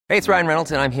Hey, it's Ryan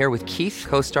Reynolds, and I'm here with Keith,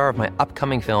 co-star of my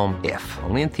upcoming film, If,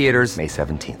 only in theaters May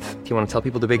 17th. Do you want to tell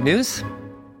people the big news?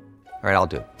 All right, I'll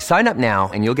do it. Sign up now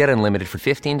and you'll get unlimited for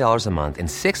 $15 a month and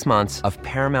 6 months of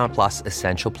Paramount Plus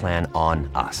Essential Plan on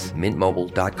us.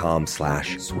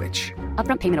 MintMobile.com/switch.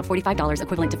 Upfront payment of $45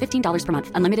 equivalent to $15 per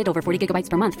month. Unlimited over 40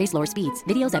 gigabytes per month. Face lower speeds.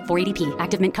 Videos at 480p.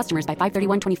 Active Mint customers by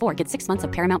 531.24 get 6 months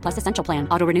of Paramount Plus Essential Plan.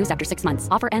 Auto renews after 6 months.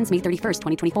 Offer ends May 31st,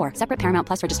 2024. Separate Paramount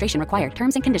Plus registration required.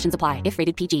 Terms and conditions apply if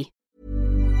rated PG.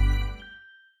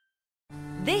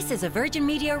 This is a Virgin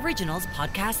Media Originals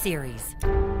podcast series.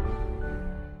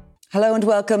 Hello and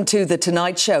welcome to The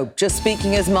Tonight Show. Just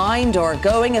speaking his mind or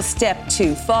going a step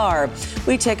too far?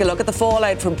 We take a look at the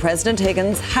fallout from President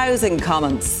Higgins' housing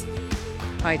comments.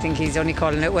 I think he's only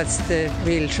calling out what's the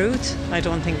real truth. I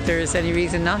don't think there's any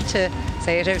reason not to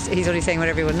say it. He's only saying what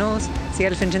everyone knows. It's the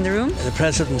elephant in the room. The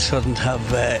President shouldn't have...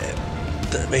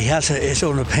 he has his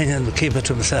own opinion, but keep it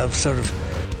to himself, sort of.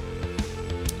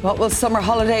 What will summer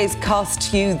holidays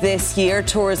cost you this year?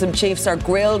 Tourism chiefs are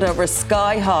grilled over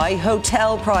sky-high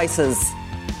hotel prices.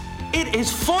 It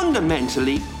is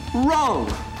fundamentally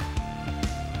wrong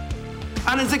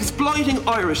and is exploiting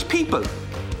Irish people.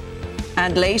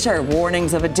 And later,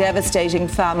 warnings of a devastating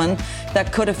famine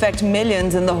that could affect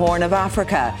millions in the Horn of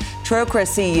Africa. Trócaire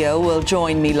CEO will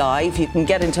join me live. You can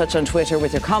get in touch on Twitter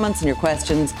with your comments and your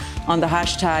questions on the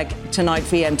hashtag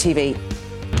TonightVMTV.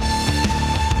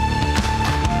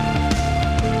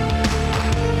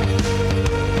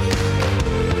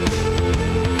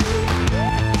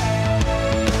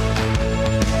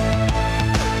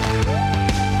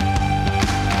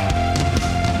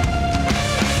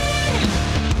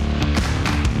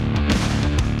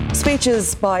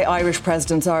 Speeches by Irish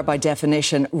presidents are, by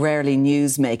definition, rarely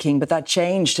news-making, but that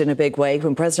changed in a big way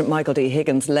when President Michael D.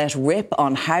 Higgins let rip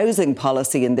on housing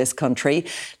policy in this country.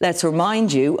 Let's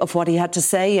remind you of what he had to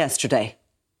say yesterday.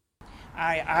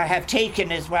 I have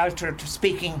taken as well to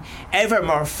speaking ever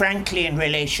more frankly in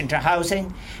relation to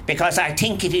housing, because I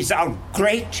think it is our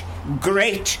great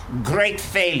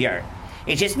failure.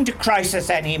 It isn't a crisis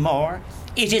anymore.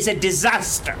 It is a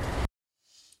disaster.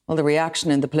 Well, the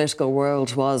reaction in the political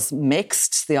world was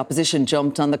mixed. The opposition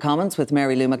jumped on the comments, with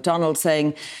Mary Lou McDonald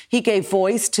saying he gave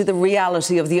voice to the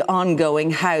reality of the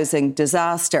ongoing housing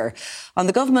disaster. On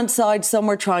the government side, some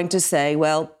were trying to say,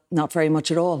 well, not very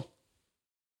much at all.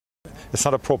 It's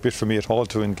not appropriate for me at all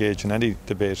to engage in any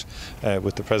debate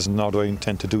with the President, nor do I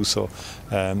intend to do so.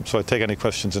 So I take any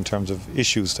questions in terms of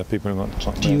issues that people are going to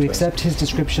talk about. Do you accept his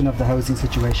description of the housing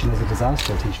situation as a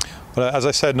disaster, Taoiseach? Well, as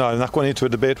I said, no, I'm not going into a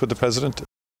debate with the President.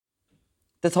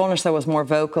 The Taoiseach was more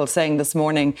vocal, saying this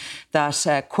morning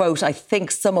that, quote, I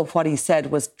think some of what he said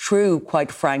was true,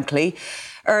 quite frankly.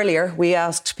 Earlier, we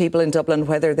asked people in Dublin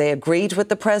whether they agreed with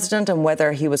the President and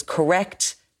whether he was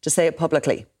correct to say it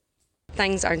publicly.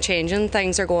 Things aren't changing.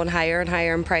 Things are going higher and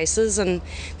higher in prices, and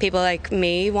people like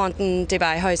me wanting to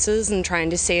buy houses and trying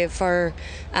to save for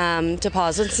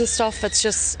deposits and stuff,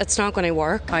 it's not going to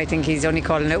work. I think he's only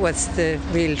calling out what's the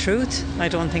real truth. I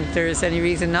don't think there's any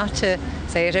reason not to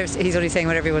say it. He's only saying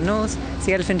what everyone knows. It's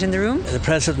the elephant in the room. The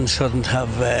President shouldn't have...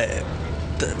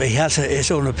 he has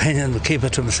his own opinion, but keep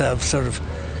it to himself, sort of.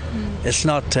 It's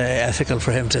not ethical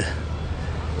for him to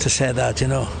say that, you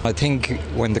know. I think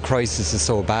when the crisis is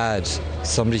so bad,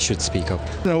 somebody should speak up.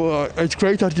 It's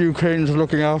great that the Ukrainians are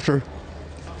looking after,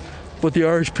 but the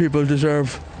Irish people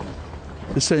deserve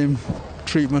the same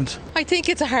treatment. I think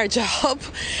it's a hard job,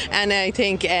 and I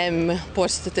think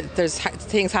there's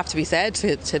things have to be said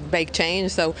to make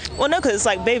change. So, well, no, because it's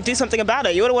like, babe, do something about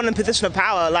it. You're the one in a position of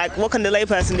power. Like, what can the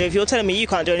layperson do? If you're telling me you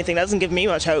can't do anything, that doesn't give me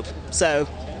much hope. So.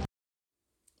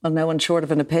 Well, no one short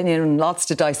of an opinion. Lots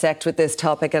to dissect with this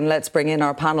topic, and let's bring in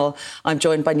our panel. I'm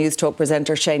joined by News Talk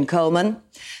presenter Shane Coleman,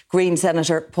 Green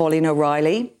Senator Pauline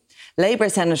O'Reilly, Labour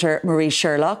Senator Marie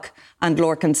Sherlock, and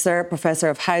Lorcan Sir, Professor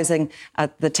of Housing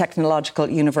at the Technological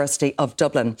University of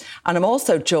Dublin. And I'm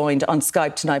also joined on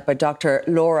Skype tonight by Dr.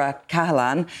 Laura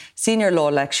Cahalan, Senior Law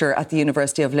Lecturer at the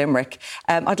University of Limerick.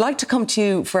 I'd like to come to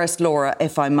you first, Laura,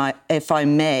 if I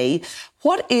may.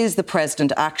 What is the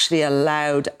President actually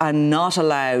allowed and not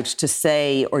allowed to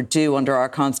say or do under our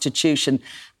Constitution?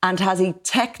 And has he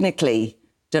technically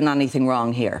done anything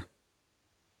wrong here?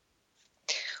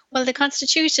 Well, the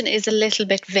Constitution is a little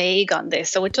bit vague on this,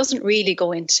 so it doesn't really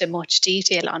go into much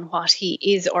detail on what he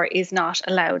is or is not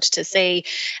allowed to say.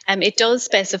 It does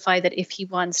specify that if he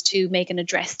wants to make an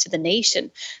address to the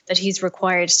nation, that he's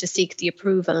required to seek the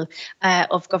approval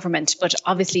of government. But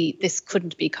obviously, this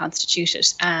couldn't be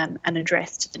constituted an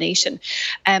address to the nation.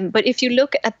 But if you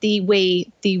look at the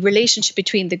way the relationship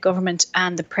between the government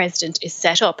and the president is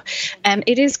set up,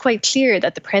 it is quite clear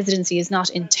that the presidency is not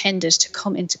intended to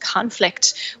come into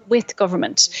conflict with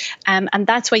government. And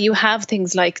that's why you have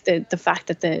things like the fact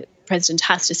that the president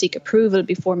has to seek approval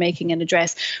before making an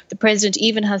address. The president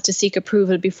even has to seek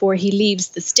approval before he leaves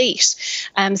the state.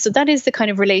 So that is the kind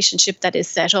of relationship that is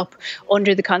set up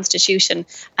under the Constitution.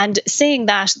 And saying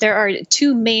that, there are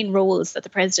two main roles that the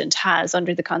president has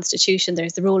under the Constitution.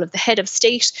 There's the role of the head of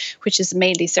state, which is a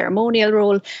mainly ceremonial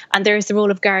role, and there's the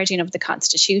role of guardian of the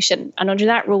Constitution. And under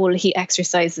that role, he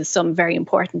exercises some very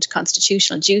important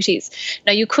constitutional duties.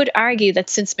 Now, you could argue that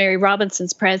since Mary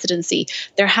Robinson's presidency,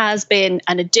 there has been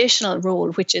an additional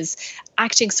role, which is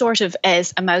acting sort of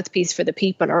as a mouthpiece for the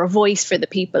people or a voice for the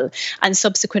people. And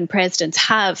subsequent presidents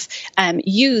have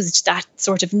used that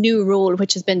sort of new role,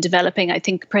 which has been developing. I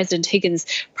think President Higgins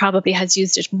probably has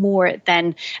used it more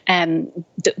than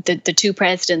the two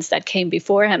presidents that came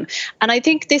before him. And I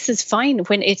think this is fine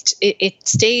when it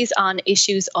stays on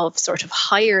issues of sort of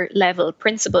higher level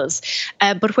principles.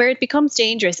 But where it becomes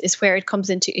dangerous is where it comes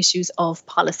into issues of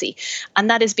policy. And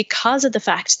that is because of the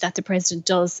fact that the president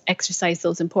does exercise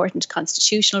those important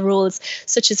constitutional roles,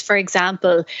 such as, for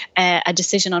example, a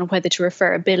decision on whether to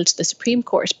refer a bill to the Supreme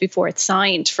Court before it's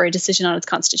signed for a decision on its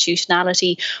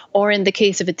constitutionality, or in the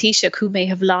case of a Taoiseach who may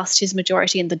have lost his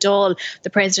majority in the Dáil, the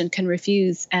president can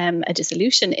refuse a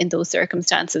dissolution in those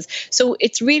circumstances. So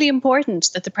it's really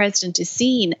important that the president is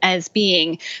seen as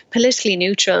being politically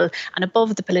neutral and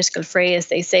above the political fray, as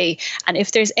they say. And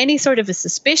if there's any sort of a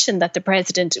suspicion that the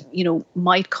president,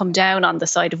 might come down on the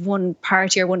side of one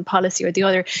party or one policy or the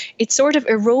other, it sort of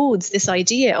erodes this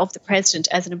idea of the president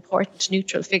as an important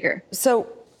neutral figure. So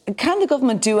can the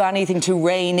government do anything to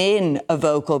rein in a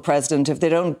vocal president if they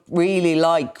don't really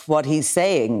like what he's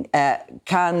saying?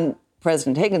 Can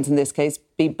President Higgins, in this case,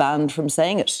 be banned from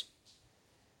saying it?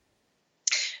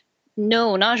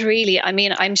 No, not really. I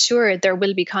mean, I'm sure there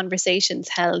will be conversations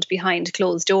held behind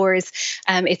closed doors.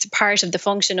 It's part of the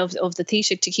function of the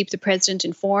Taoiseach to keep the president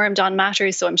informed on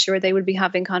matters. So I'm sure they will be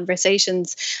having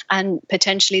conversations and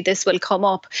potentially this will come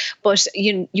up. But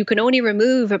you can only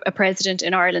remove a president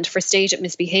in Ireland for stated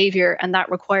misbehaviour, and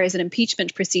that requires an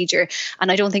impeachment procedure.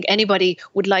 And I don't think anybody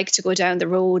would like to go down the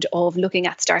road of looking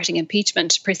at starting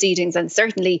impeachment proceedings. And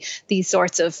certainly these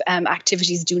sorts of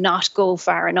activities do not go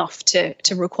far enough to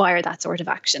require that sort of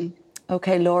action.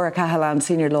 OK, Laura Cahalan,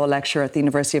 Senior Law Lecturer at the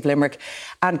University of Limerick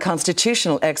and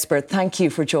constitutional expert, thank you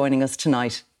for joining us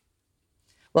tonight.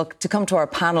 Well, to come to our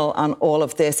panel on all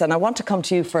of this, and I want to come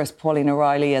to you first, Pauline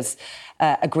O'Reilly, as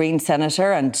a Green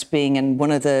senator and being in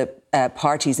one of the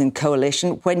parties in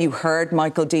coalition. When you heard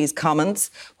Michael D's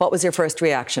comments, what was your first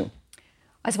reaction?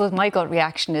 I suppose my gut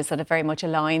reaction is that it very much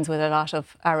aligns with a lot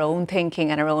of our own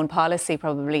thinking and our own policy,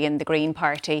 probably in the Green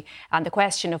Party. And the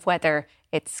question of whether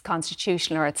it's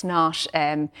constitutional or it's not,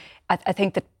 I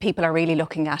think that people are really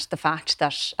looking at the fact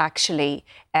that actually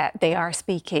they are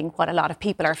speaking what a lot of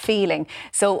people are feeling.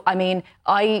 So, I mean,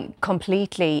 I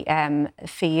completely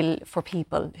feel for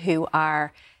people who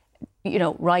are,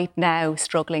 right now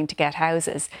struggling to get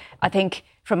houses. I think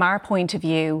from our point of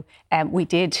view, we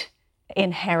did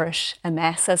inherit a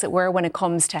mess, as it were, when it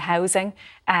comes to housing.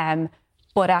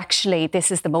 But actually, this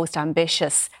is the most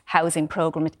ambitious housing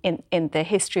programme in the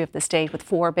history of the state, with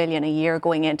 $4 billion a year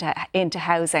going into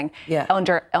housing,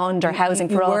 under Housing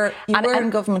for All. You were in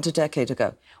government a decade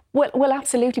ago. Well,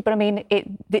 absolutely. But I mean,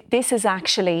 this is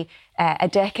actually a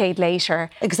decade later.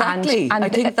 Exactly. And I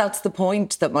think that's the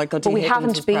point that Michael D.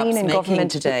 Higgins is perhaps making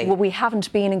today. Well, we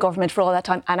haven't been in government for all that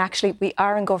time. And actually, we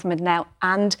are in government now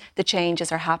and the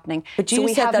changes are happening. But you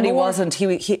said that he wasn't.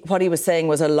 What he was saying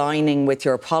was aligning with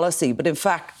your policy. But in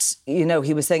fact, he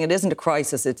was saying it isn't a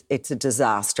crisis, it's a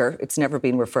disaster. It's never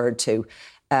been referred to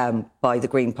by the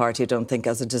Green Party, I don't think,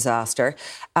 as a disaster,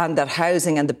 and that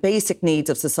housing and the basic needs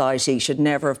of society should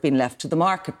never have been left to the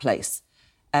marketplace.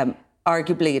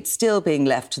 Arguably, it's still being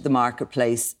left to the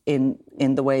marketplace in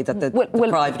the way that the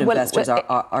private investors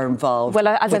are involved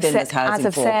within this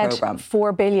Housing For All programme.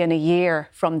 $4 billion a year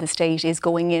from the state is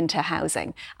going into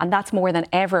housing, and that's more than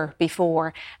ever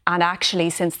before. And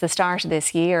actually, since the start of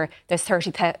this year, there's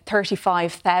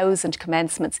 35,000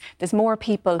 commencements. There's more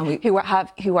people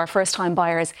who are first-time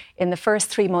buyers in the first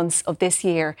 3 months of this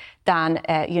year than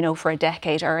for a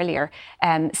decade earlier.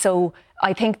 So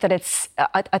I think that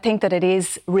it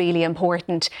is really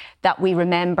important that we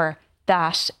remember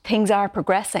that things are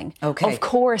progressing. Okay. Of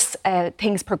course,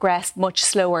 things progress much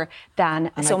slower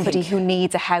than somebody who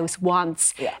needs a house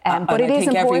wants. Yeah. But it is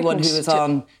important.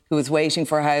 Everyone who is waiting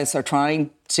for a house or trying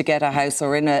to get a house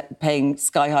or paying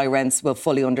sky-high rents will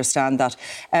fully understand that.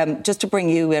 Just to bring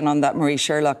you in on that, Marie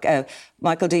Sherlock,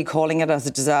 Michael D calling it as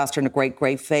a disaster and a great,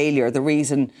 great failure. The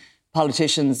reason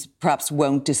politicians perhaps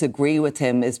won't disagree with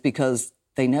him is because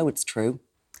they know it's true.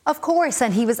 Of course,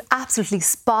 and he was absolutely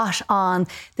spot on.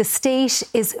 The state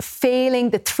is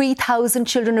failing. The 3,000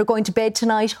 children are going to bed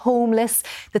tonight homeless.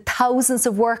 The thousands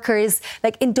of workers,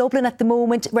 like in Dublin at the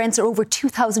moment, rents are over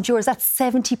 €2,000. That's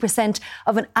 70%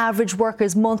 of an average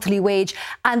worker's monthly wage.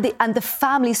 And the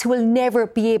families who will never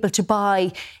be able to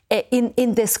buy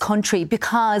in this country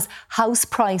because house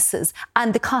prices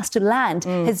and the cost of land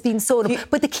has been soared up.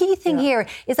 But the key thing here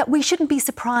is that we shouldn't be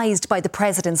surprised by the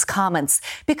President's comments,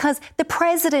 because the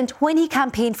President, when he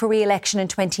campaigned for re-election in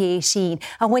 2018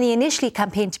 and when he initially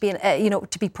campaigned to be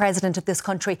to be President of this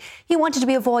country, he wanted to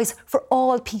be a voice for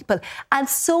all people. And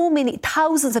so many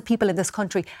thousands of people in this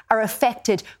country are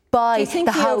affected by the housing. Do you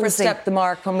think he overstepped the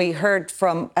mark when we heard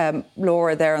from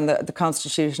Laura there on the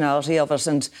constitutionality of it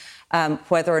and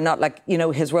whether or not,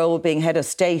 his role being head of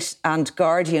state and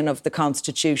guardian of the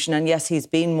Constitution? And yes, he's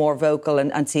been more vocal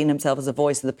and seen himself as a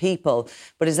voice of the people,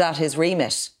 but is that his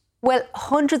remit? Well,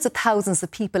 hundreds of thousands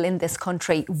of people in this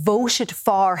country voted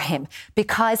for him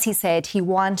because he said he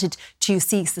wanted to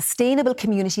see sustainable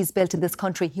communities built in this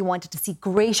country. He wanted to see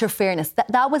greater fairness.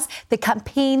 That was the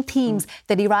campaign themes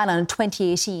that he ran on in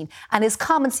 2018. And his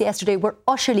comments yesterday were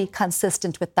utterly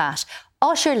consistent with that.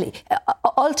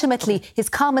 Ultimately, his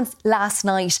comments last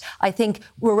night, I think,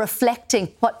 were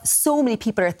reflecting what so many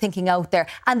people are thinking out there.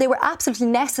 And they were absolutely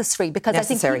necessary because I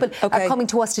think people are coming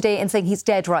to us today and saying he's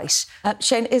dead right.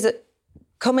 Shane, is it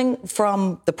coming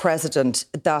from the President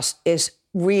that it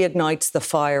reignites the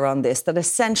fire on this, that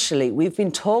essentially we've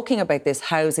been talking about this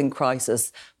housing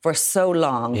crisis for so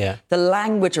long, the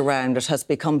language around it has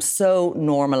become so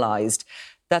normalised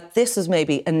that this is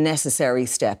maybe a necessary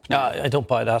step now? I don't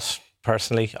buy that.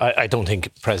 Personally, I don't think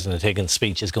President Higgins'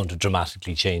 speech is going to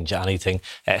dramatically change anything.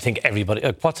 I think everybody...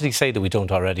 what did he say that we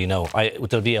don't already know?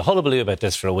 There'll be a hullabaloo about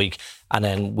this for a week and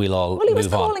then we'll all move on. Well, he was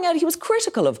calling out... He was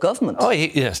critical of government. Oh,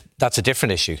 yes, that's a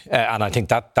different issue. And I think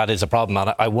that is a problem.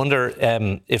 And I wonder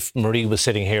if Marie was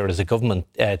sitting here as a government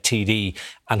TD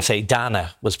and, say,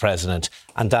 Dana was president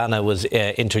and Dana was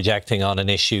interjecting on an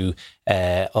issue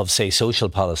of, say, social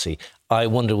policy. I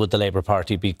wonder would the Labour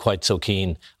Party be quite so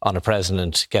keen on a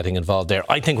president getting involved there.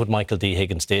 I think what Michael D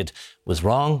Higgins did was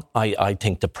wrong. I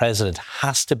think the president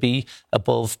has to be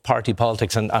above party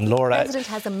politics. And Laura... The president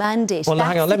has a mandate. Well,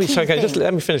 hang on, let me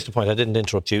finish the point. I didn't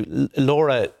interrupt you.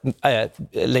 Laura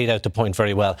laid out the point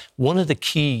very well. One of the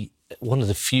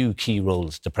few key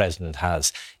roles the president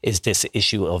has is this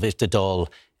issue of if the Dáil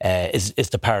is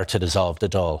the power to dissolve the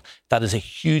Dáil. That is a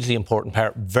hugely important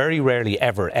power, very rarely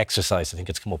ever exercised. I think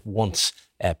it's come up once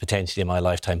potentially in my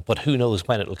lifetime, but who knows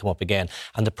when it'll come up again.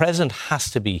 And the president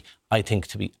has to be, I think,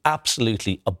 to be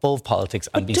absolutely above politics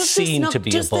and be seen to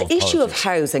be above politics. Does the issue of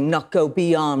housing not go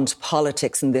beyond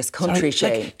politics in this country,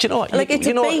 Shane? Do you know what? It's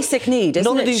a basic need,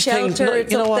 isn't it?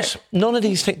 Shelter, none of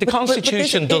these things... The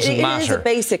Constitution doesn't matter. It is a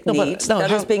basic need that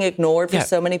is being ignored for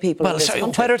so many people in this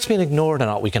country. Whether it's being ignored or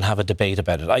not, we can have a debate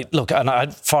about it.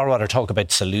 I'd far rather talk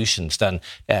about solutions than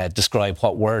describe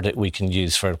what word we can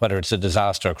use for whether it's a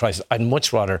disaster or crisis. I'd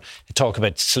much rather talk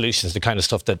about solutions, the kind of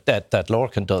stuff that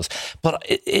Lorcan does. But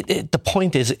the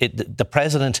point is, the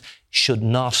president should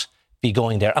not be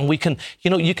going there. And we can,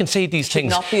 you can say these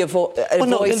things... Not be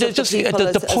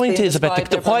the point is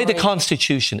about why the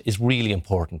Constitution is really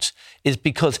important is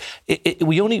because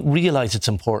we only realise its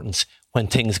importance when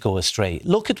things go astray.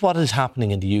 Look at what is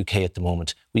happening in the UK at the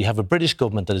moment. We have a British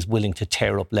government that is willing to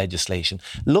tear up legislation.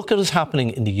 Look at what's happening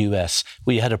in the US.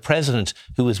 We had a president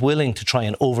who was willing to try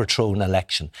and overthrow an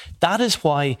election. That is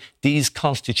why these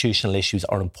constitutional issues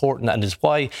are important, and is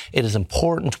why it is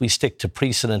important we stick to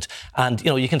precedent. And,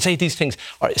 you can say these things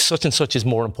are such and such is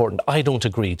more important. I don't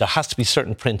agree. There has to be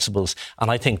certain principles,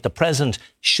 and I think the president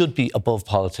should be above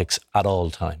politics at all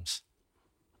times.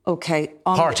 OK.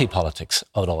 Party politics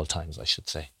at all times, I should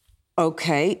say.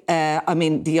 OK.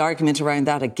 The argument around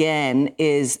that again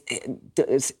is,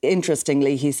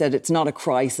 interestingly, he said it's not a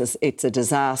crisis, it's a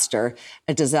disaster.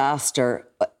 A disaster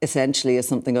essentially is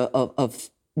something of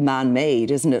man-made,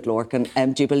 isn't it,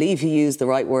 Lorcan? Do you believe he used the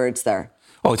right words there?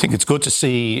 Oh, I think it's good to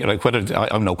see,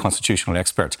 I'm no constitutional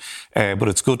expert, but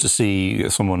it's good to see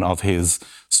someone of his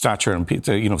stature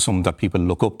and someone that people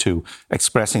look up to,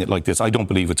 expressing it like this. I don't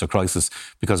believe it's a crisis,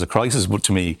 because a crisis,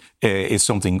 to me, is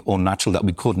something unnatural that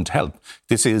we couldn't help.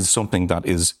 This is something that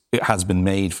it has been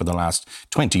made for the last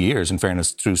 20 years, in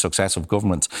fairness, through successive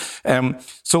governments.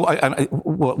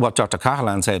 What Dr.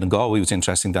 Cahalan said in Galway was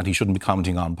interesting, that he shouldn't be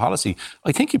commenting on policy.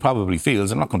 I think he probably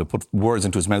feels, I'm not going to put words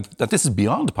into his mouth, that this is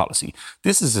beyond policy.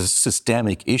 This is a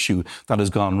systemic issue that has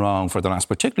gone wrong for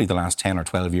particularly the last 10 or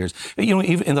 12 years.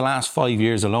 Even in the last 5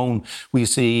 years alone, we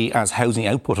see as housing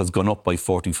output has gone up by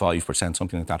 45%,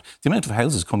 something like that. The amount of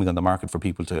houses coming on the market for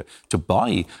people to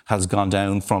buy has gone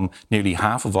down from nearly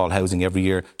half of all housing every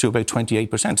year to about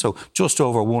 28%. So just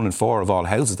over 1 in 4 of all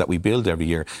houses that we build every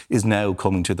year is now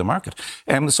coming to the market.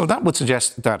 So that would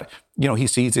suggest that he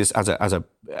sees this as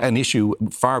an issue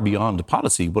far beyond the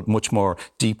policy, but much more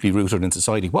deeply rooted in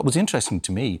society. What was interesting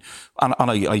to me, and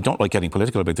I don't like getting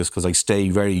political about this because I stay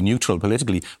very neutral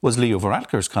politically, was Leo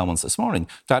Varadkar's comments this morning,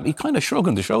 that he kind of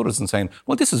shrugging the shoulders and saying,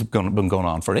 well, this has been going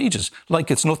on for ages,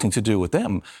 like it's nothing to do with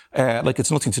them, like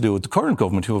it's nothing to do with the current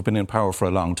government who have been in power for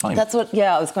a long time. That's what,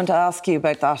 I was going to ask you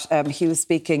about that. He was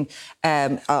speaking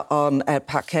on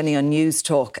Pat Kenny on News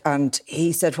Talk, and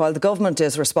he said, while the government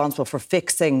is responsible for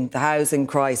fixing the housing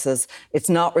crisis, it's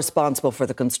not responsible for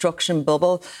the construction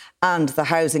bubble and the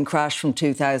housing crash from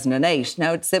 2008.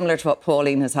 Now, it's similar to what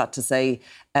Pauline has had to say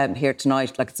here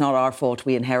tonight, like it's not our fault,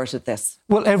 we inherited this.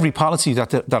 Well, every policy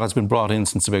that has been brought in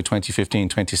since about 2015,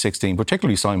 2016,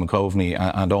 particularly Simon Coveney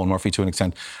and Owen Murphy to an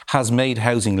extent, has made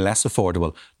housing less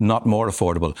affordable, not more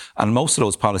affordable. And most of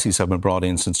those policies have been brought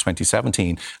in since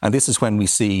 2017. And this is when we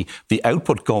see the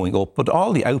output going up. But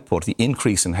all the output, the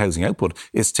increase in housing output,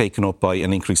 is taken up by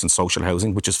an increase in social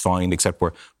housing, which is fine, except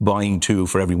we're buying 2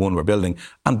 for every 1 we're building,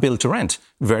 and build to rent.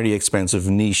 Very expensive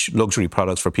niche luxury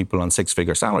products for people on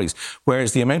 6-figure salaries.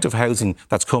 Whereas the amount of housing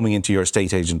that's coming into your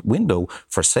estate agent window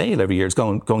for sale every year is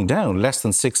going down. Less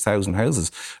than 6,000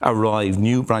 houses arrived,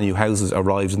 brand new houses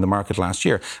arrived in the market last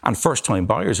year. And first-time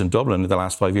buyers in Dublin in the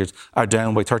last 5 years are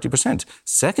down by 30%.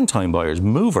 Second-time buyers,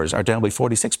 movers, are down by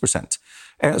 46%.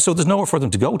 So there's nowhere for them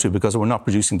to go to because we're not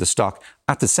producing the stock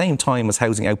at the same time as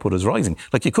housing output is rising.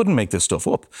 Like, you couldn't make this stuff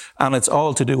up. And it's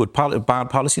all to do with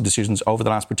bad policy decisions over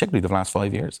particularly the last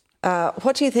 5 years.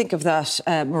 What do you think of that,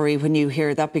 Marie, when you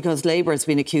hear that? Because Labour has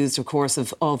been accused, of course,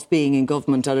 of being in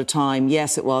government at a time.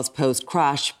 Yes, it was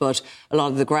post-crash, but a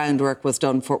lot of the groundwork was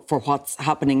done for what's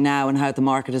happening now and how the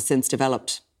market has since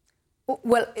developed.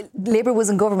 Well, Labour was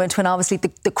in government when obviously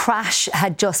the crash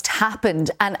had just happened,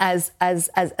 and as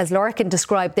Lorcan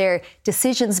described there,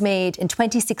 decisions made in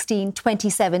 2016,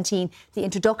 2017, the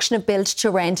introduction of build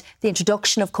to rent, the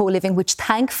introduction of co-living, which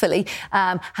thankfully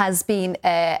has been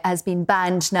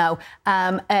banned now.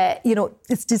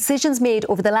 It's decisions made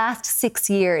over the last 6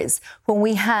 years when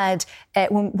we had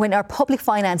when our public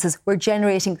finances were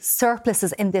generating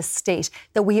surpluses in this state,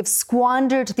 that we have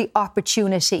squandered the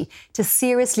opportunity to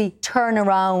seriously turn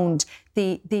around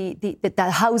the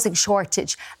housing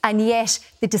shortage. And yet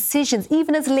the decisions,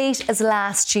 even as late as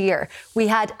last year, we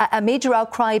had a major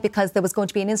outcry because there was going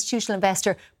to be an institutional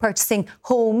investor purchasing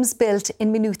homes built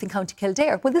in Maynooth in County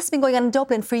Kildare. Well, this has been going on in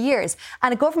Dublin for years,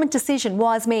 and a government decision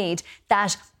was made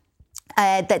that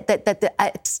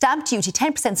stamp duty,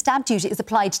 10% stamp duty, is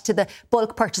applied to the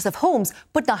bulk purchase of homes,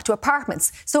 but not to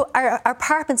apartments. So are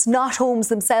apartments not homes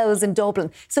themselves in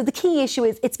Dublin? So the key issue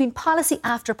is it's been policy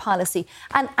after policy.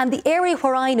 And the area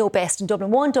where I know best in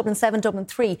Dublin 1, Dublin 7, Dublin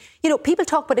 3, people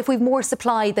talk about if we've more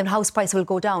supply, then house price will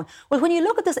go down. Well, when you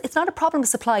look at this, it's not a problem of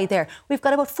supply there. We've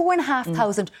got about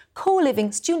 4,500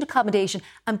 co-living, student accommodation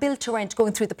and build to rent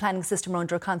going through the planning system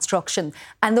under construction.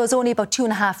 And there's only about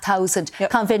 2,500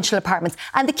 conventional apartments.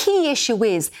 And the key issue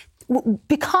is,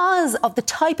 because of the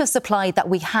type of supply that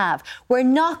we have, we're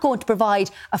not going to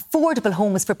provide affordable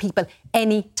homes for people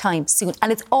anytime soon.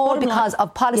 And it's all because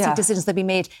of policy decisions that have been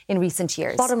made in recent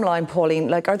years. Bottom line,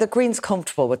 Pauline, are the Greens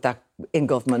comfortable with that in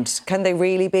government? Can they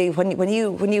really be? When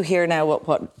you hear now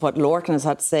what Lorcan has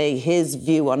had to say, his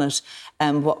view on it,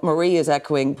 and what Marie is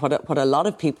echoing, what a lot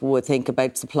of people would think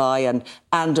about supply and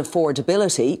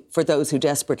affordability for those who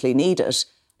desperately need it,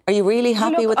 are you really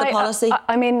happy with the policy?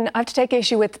 I mean, I have to take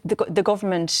issue with the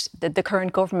government. The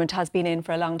current government has been in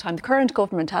for a long time. The current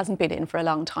government hasn't been in for a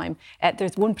long time.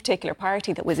 There's one particular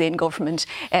party that was in government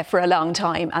for a long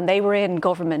time, and they were in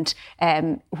government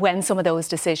when some of those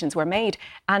decisions were made.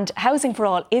 And Housing for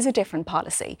All is a different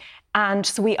policy. And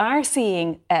so we are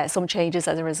seeing some changes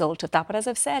as a result of that. But as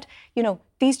I've said,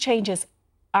 these changes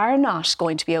are not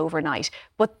going to be overnight,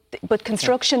 but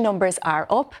construction numbers are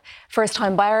up,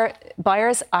 first-time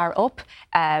buyers are up,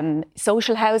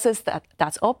 social houses,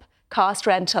 that's up, cost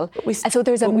rental. And so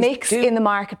there's a mix in the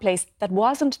marketplace that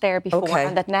wasn't there before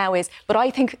and that now is. But I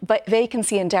think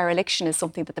vacancy and dereliction is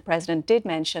something that the President did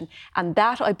mention. And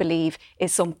that, I believe,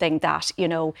 is something that, you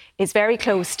know, is very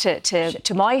close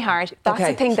to my heart. That's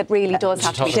a thing that really does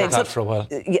have to be done. For a while.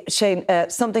 Shane,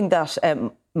 something that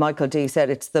Michael D said,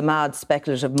 it's the mad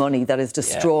speculative money that is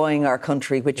destroying our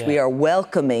country, which we are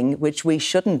welcoming, which we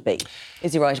shouldn't be.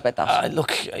 Is he right about that?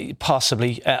 Look,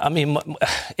 possibly. I mean,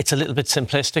 it's a little bit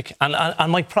simplistic.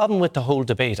 And my problem with the whole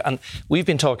debate, and we've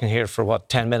been talking here for,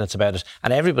 10 minutes about it,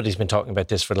 and everybody's been talking about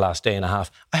this for the last day and a half.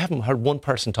 I haven't heard one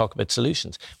person talk about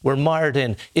solutions. We're mired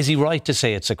in, is he right to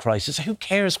say it's a crisis? Who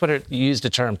cares whether you use the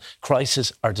term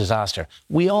crisis or disaster?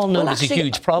 We all know there's a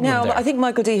huge problem there. I think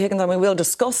Michael D. Higgins, and we will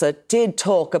discuss it, did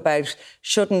talk about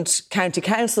shouldn't county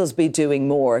councils be doing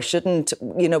more? Shouldn't,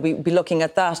 you know, be looking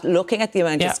at that, looking at the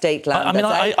amount of state land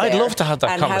I'd love to have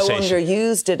that conversation. And how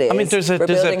underused it is for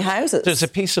building houses. There's a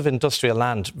piece of industrial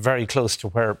land very close to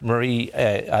where Marie,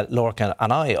 Lorcan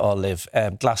and I all live,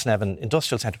 Glasnevin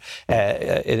Industrial Centre,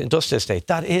 industrial estate.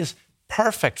 That is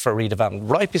perfect for redevelopment.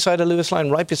 Right beside the Lewis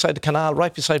line, right beside the canal,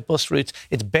 right beside bus routes.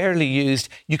 It's barely used.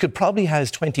 You could probably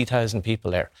house 20,000 people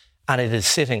there. And it is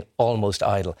sitting almost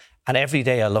idle. And every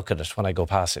day I look at it when I go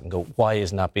past it and go, why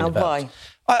isn't that being developed? Why?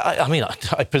 I mean,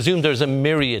 I presume there's a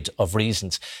myriad of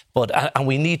reasons, and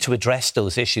we need to address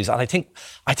those issues. And I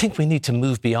think we need to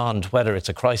move beyond whether it's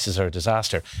a crisis or a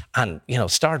disaster, and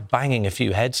start banging a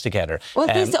few heads together. Well,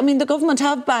 the government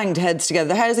have banged heads together.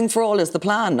 The Housing for All is the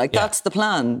plan. That's the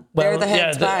plan. They're the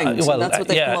heads banged. That's what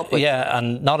they've come up with. Yeah,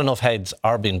 and not enough heads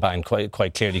are being banged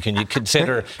quite clearly. Can you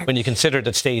consider when you consider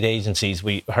that state agencies,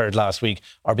 we heard last week,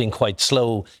 are being quite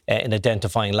slow in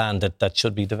identifying land that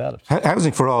should be developed?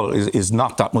 Housing for All is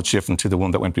not that much different to the one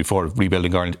that went before,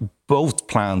 Rebuilding Ireland. Both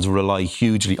plans rely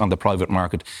hugely on the private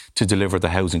market to deliver the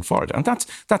housing for it. And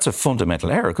that's a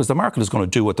fundamental error, because the market is going to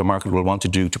do what the market will want to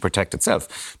do to protect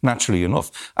itself, naturally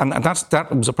enough. And that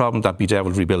was a problem that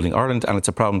bedeviled Rebuilding Ireland, and it's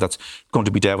a problem that's going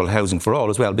to bedevil Housing for All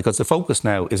as well, because the focus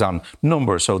now is on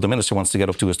numbers. So the Minister wants to get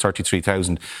up to his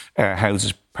 33,000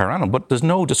 houses per annum, but there's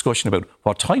no discussion about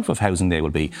what type of housing they will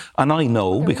be. And I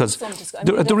know, because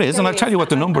there is, and I'll tell you what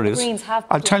the number is.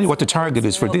 I'll tell you what the target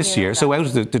is for this year. So out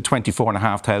of the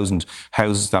 24,500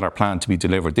 houses that are planned to be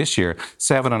delivered this year,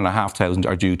 7,500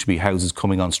 are due to be houses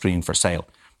coming on stream for sale.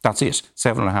 That's it.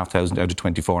 7,500 out of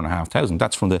 24,500.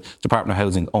 That's from the Department of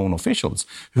Housing own officials,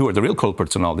 who are the real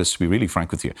culprits in all this, to be really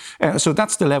frank with you. So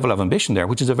that's the level of ambition there,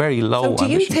 which is a very low ambition. So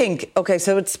do you think,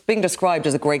 so it's being described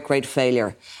as a great, great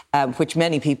failure, which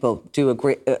many people do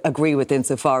agree with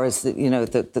insofar as,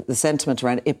 the sentiment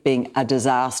around it being a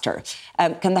disaster.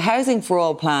 Can the Housing for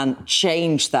All plan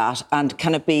change that? And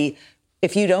can it be,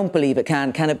 if you don't believe it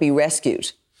can it be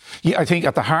rescued? Yeah, I think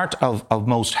at the heart of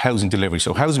most housing delivery,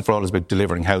 so Housing for All is about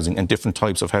delivering housing and different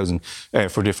types of housing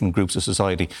for different groups of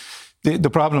society.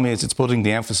 The problem is it's putting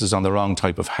the emphasis on the wrong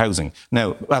type of housing.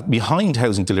 Now, behind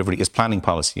housing delivery is planning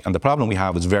policy. And the problem we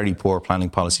have is very poor planning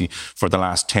policy for the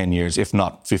last 10 years, if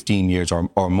not 15 years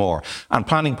or more. And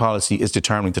planning policy is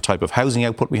determining the type of housing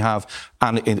output we have.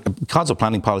 And because of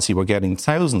planning policy, we're getting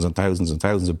thousands and thousands and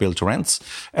thousands of build-to-rents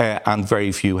and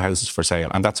very few houses for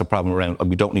sale. And that's a problem around,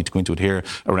 we don't need to go into it here,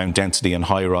 around density and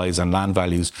high-rise and land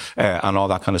values and all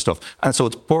that kind of stuff. And so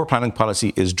it's poor planning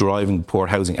policy is driving poor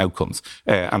housing outcomes.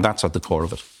 And that's at the core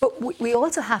of it. But we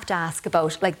also have to ask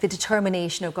about the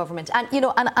determination of government. And,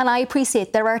 and I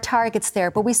appreciate there are targets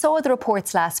there, but we saw the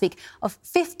reports last week of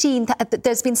 15,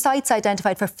 there's been sites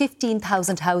identified for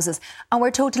 15,000 houses, and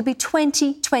we're told it'll be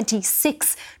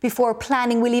 2026 before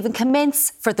planning will even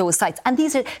commence for those sites. And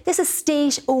this is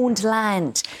state-owned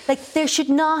land. There should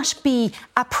not be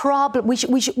a problem.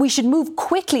 We should move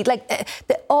quickly.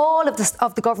 All of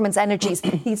the government's energies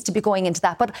needs to be going into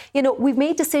that. But, we've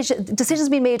made decisions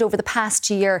being made over the past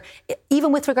year,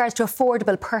 even with regards to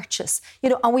affordable purchase,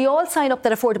 and we all sign up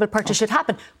that affordable purchase should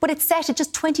happen, but it's set at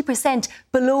just 20%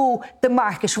 below the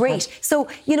market rate. So,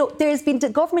 there's been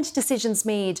government decisions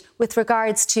made with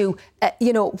regards to,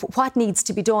 what needs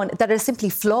to be done that are simply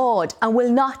flawed and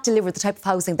will not deliver the type of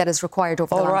housing that is required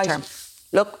over the long term.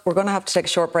 Look, we're going to have to take a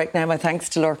short break now. My thanks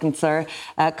to Lorcan Sir.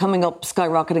 Coming up,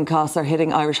 skyrocketing costs are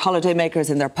hitting Irish holidaymakers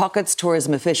in their pockets.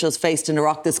 Tourism officials faced an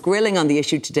Oireachtas grilling on the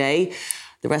issue today.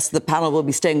 The rest of the panel will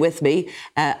be staying with me,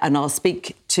 and I'll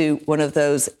speak to one of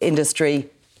those industry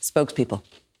spokespeople.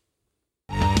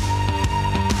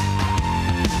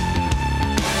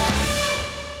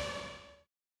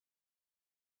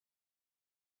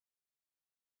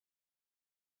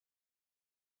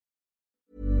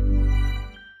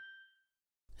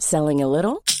 Selling a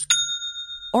little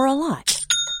or a lot?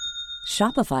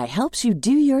 Shopify helps you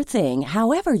do your thing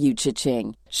however you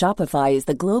cha-ching. Shopify is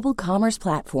the global commerce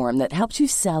platform that helps you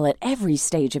sell at every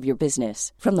stage of your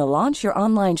business. From the launch your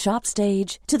online shop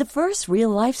stage to the first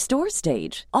real-life store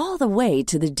stage, all the way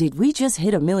to the did we just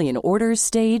hit a million orders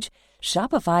stage.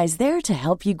 Shopify is there to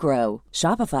help you grow.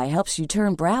 Shopify helps you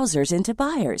turn browsers into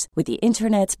buyers with the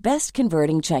internet's best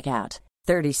converting checkout.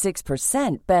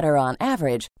 36% better on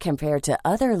average compared to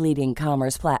other leading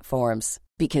commerce platforms.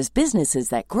 Because businesses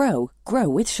that grow, grow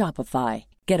with Shopify.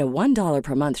 Get a $1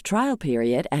 per month trial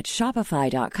period at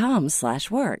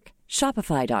shopify.com/work.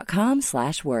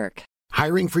 Shopify.com/work.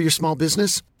 Hiring for your small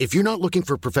business? If you're not looking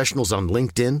for professionals on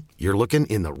LinkedIn, you're looking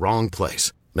in the wrong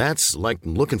place. That's like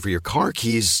looking for your car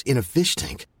keys in a fish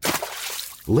tank.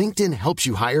 LinkedIn helps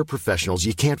you hire professionals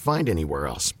you can't find anywhere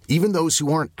else, even those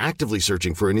who aren't actively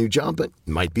searching for a new job but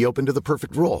might be open to the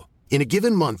perfect role. In a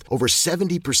given month, over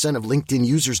 70% of LinkedIn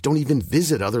users don't even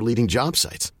visit other leading job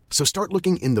sites. So start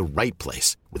looking in the right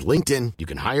place. With LinkedIn, you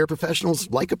can hire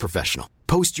professionals like a professional.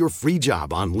 Post your free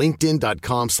job on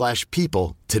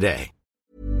linkedin.com/people today.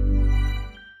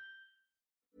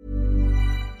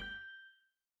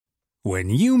 When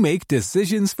you make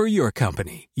decisions for your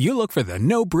company, you look for the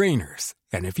no-brainers.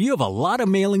 And if you have a lot of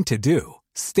mailing to do,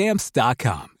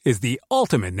 Stamps.com is the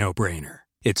ultimate no-brainer.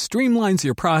 It streamlines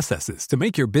your processes to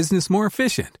make your business more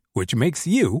efficient, which makes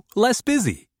you less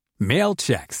busy. Mail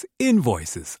checks,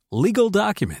 invoices, legal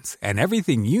documents, and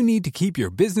everything you need to keep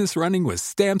your business running with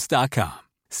Stamps.com.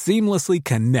 Seamlessly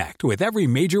connect with every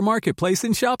major marketplace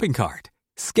and shopping cart.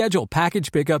 Schedule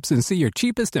package pickups and see your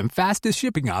cheapest and fastest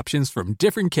shipping options from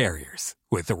different carriers.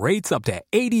 With rates up to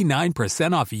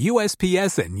 89% off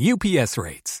USPS and UPS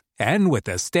rates. And with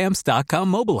the Stamps.com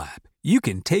mobile app, you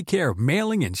can take care of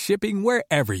mailing and shipping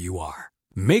wherever you are.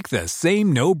 Make the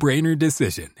same no-brainer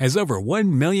decision as over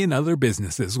 1 million other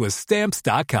businesses with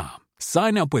Stamps.com.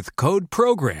 Sign up with code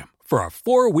PROGRAM for a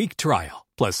 4-week trial,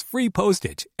 plus free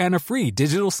postage and a free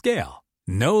digital scale.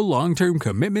 No long-term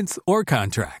commitments or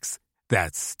contracts.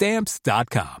 That's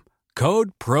Stamps.com.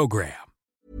 Code PROGRAM.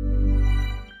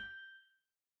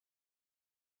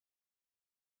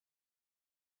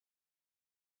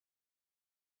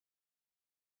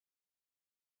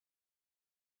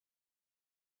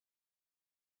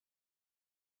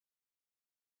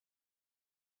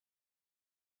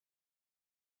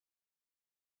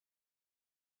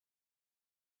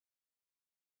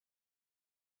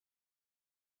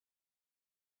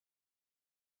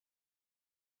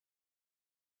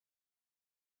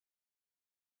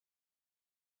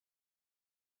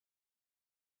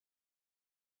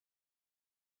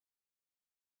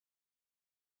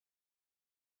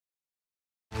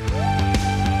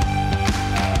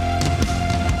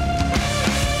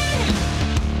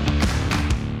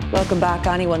 Welcome back.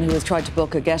 Anyone who has tried to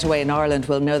book a getaway in Ireland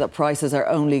will know that prices are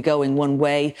only going one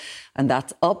way, and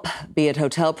that's up. Be it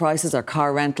hotel prices or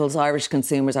car rentals, Irish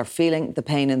consumers are feeling the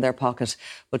pain in their pocket.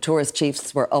 But tourist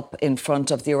chiefs were up in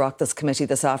front of the Oireachtas committee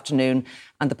this afternoon,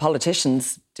 and the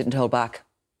politicians didn't hold back.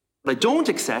 What I don't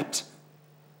accept,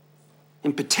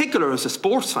 in particular as a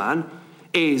sports fan,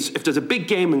 is if there's a big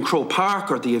game in Croke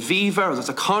Park or the Aviva or there's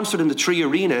a concert in the Tree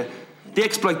Arena, the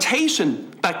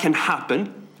exploitation that can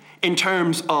happen in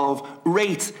terms of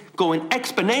rates going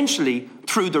exponentially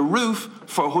through the roof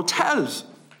for hotels.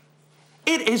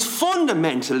 It is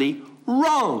fundamentally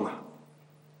wrong.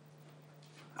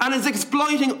 And is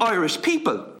exploiting Irish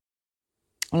people.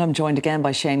 Well, I'm joined again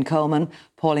by Shane Coleman,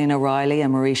 Pauline O'Reilly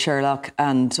and Marie Sherlock.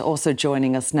 And also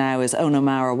joining us now is Eoin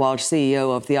O'Meara Walsh, CEO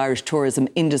of the Irish Tourism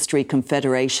Industry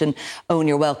Confederation. Eoin,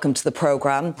 you're welcome to the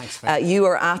programme. You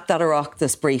were at that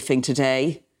Oireachtas briefing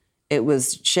today. It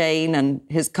was Shane and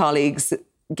his colleagues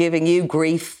giving you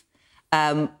grief.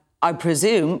 I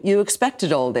presume you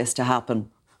expected all this to happen.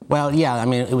 Well, yeah, I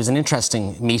mean, it was an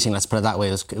interesting meeting, let's put it that way.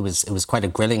 It was quite a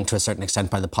grilling to a certain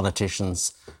extent by the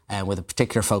politicians, with a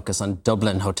particular focus on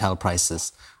Dublin hotel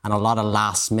prices and a lot of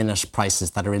last-minute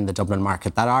prices that are in the Dublin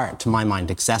market that are, to my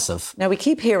mind, excessive. Now, we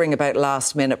keep hearing about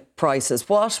last-minute prices.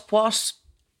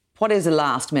 What is a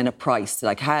last-minute price?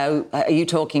 Like, how are you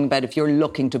talking about if you're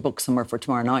looking to book somewhere for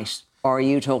tomorrow night? Or are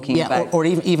you talking about or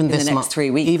even in this the next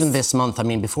 3 weeks? Even this month, I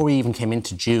mean, before we even came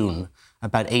into June,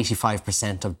 about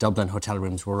 85% of Dublin hotel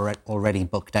rooms were already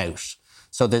booked out.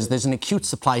 So there's an acute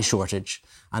supply shortage,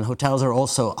 and hotels are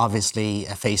also obviously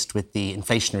faced with the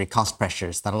inflationary cost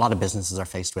pressures that a lot of businesses are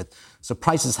faced with. So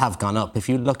prices have gone up. If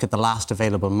you look at the last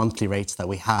available monthly rates that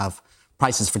we have,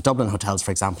 prices for Dublin hotels,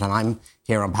 for example, and I'm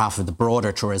here on behalf of the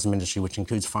broader tourism industry, which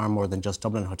includes far more than just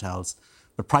Dublin hotels,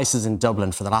 but prices in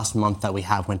Dublin for the last month that we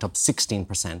have went up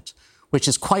 16%, which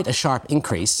is quite a sharp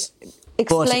increase.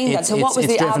 Explain that. So what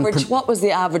was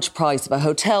the average price of a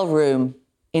hotel room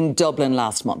in Dublin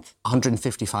last month?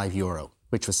 €155,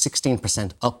 which was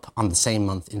 16% up on the same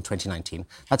month in 2019.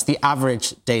 That's the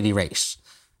average daily rate.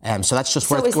 So that's just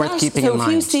worth keeping in mind. So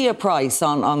if you see a price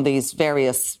on these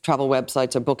various travel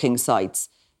websites or booking sites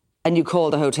and you call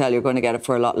the hotel, you're going to get it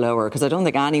for a lot lower, because I don't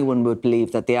think anyone would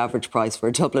believe that the average price for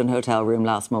a Dublin hotel room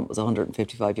last month was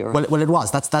 €155. Well, it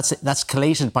was. That's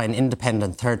collated by an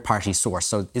independent third-party source.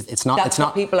 So it's not. That's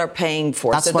what people are paying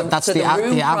for. That's the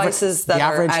room prices that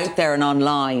are out there and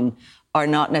online are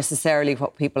not necessarily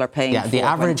what people are paying for. Yeah, the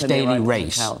average daily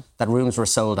rate that rooms were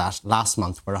sold at last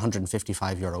month were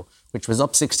 €155, which was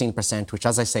up 16%, which,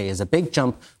 as I say, is a big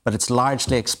jump, but it's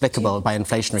largely explicable by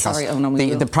inflationary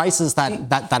costs. The prices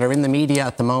that are in the media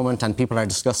at the moment and people are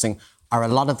discussing are a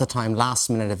lot of the time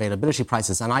last-minute availability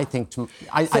prices, and I think those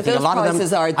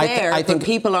prices are there, but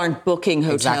people aren't booking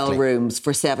hotel rooms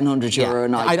for €700 a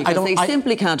night because they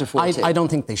simply can't afford it. I don't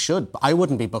think they should. I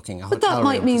wouldn't be booking a hotel room. But that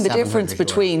might mean the difference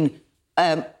between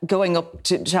going up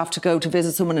to have to go to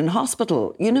visit someone in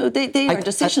hospital. You know, they are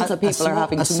decisions that people are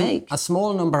having to make. A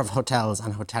small number of hotels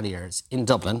and hoteliers in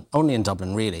Dublin, only in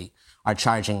Dublin really, are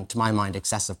charging, to my mind,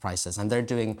 excessive prices. And they're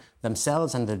doing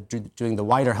themselves and they're doing the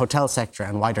wider hotel sector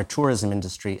and wider tourism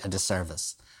industry a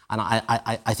disservice. And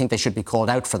I think they should be called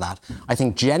out for that. I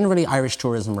think generally Irish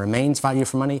tourism remains value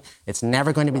for money. It's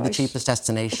never going to be the cheapest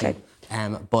destination.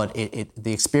 Okay. But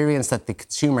the experience that the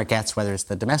consumer gets, whether it's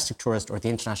the domestic tourist or the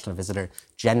international visitor,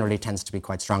 generally tends to be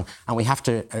quite strong. And we have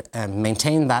to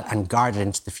maintain that and guard it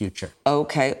into the future.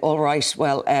 OK, all right.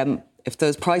 Well, if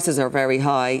those prices are very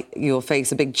high, you'll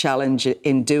face a big challenge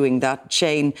in doing that.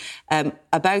 Shane,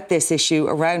 about this issue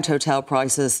around hotel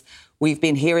prices, we've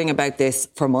been hearing about this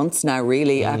for months now,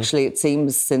 really. Mm-hmm. Actually, it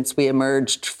seems since we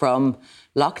emerged from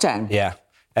lockdown. Yeah.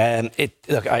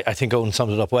 Look, I think Owen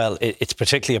summed it up well. It's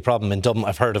particularly a problem in Dublin.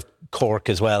 I've heard of Cork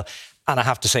as well. And I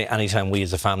have to say, anytime we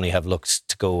as a family have looked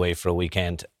to go away for a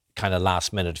weekend, kind of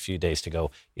last minute, a few days to go,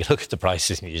 you look at the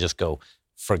prices and you just go,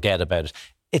 forget about it.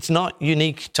 It's not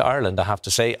unique to Ireland, I have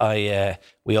to say.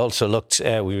 We also looked,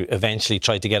 we eventually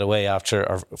tried to get away after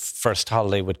our first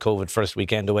holiday with COVID, first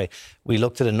weekend away. We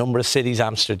looked at a number of cities,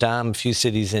 Amsterdam, a few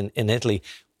cities in Italy.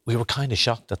 We were kind of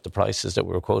shocked at the prices that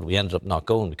we were quoted. We ended up not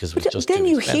going because it was just too expensive. Then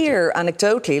you hear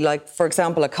anecdotally, like, for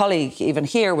example, a colleague even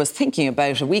here was thinking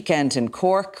about a weekend in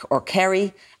Cork or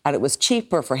Kerry, and it was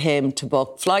cheaper for him to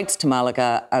book flights to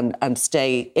Malaga and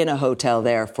stay in a hotel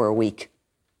there for a week.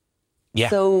 Yeah.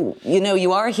 So, you know,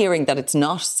 you are hearing that it's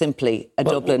not simply a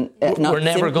Dublin issue. We're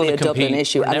never going to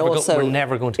compete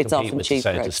with the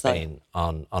south of Spain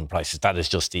on prices. That is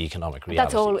just the economic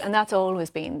reality. That's always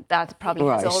been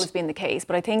the case.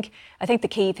 But I think the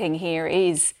key thing here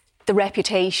is the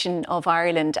reputation of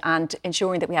Ireland and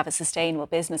ensuring that we have a sustainable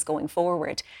business going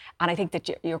forward. And I think that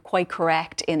you're quite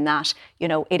correct in that, you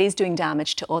know, it is doing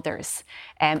damage to others.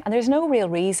 And there's no real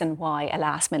reason why a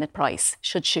last minute price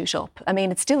should shoot up. I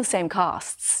mean, it's still the same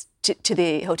costs to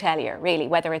the hotelier, really,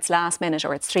 whether it's last minute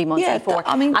or it's 3 months before.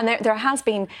 And there has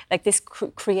been like this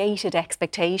created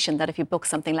expectation that if you book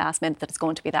something last minute that it's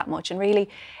going to be that much. And really,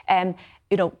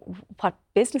 you know, what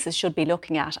businesses should be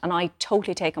looking at, and I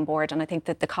totally take on board, and I think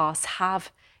that the costs have,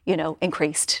 you know,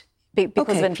 increased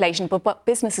because of inflation. But what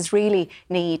businesses really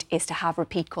need is to have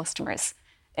repeat customers.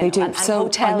 They do. And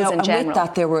hotels in general. And with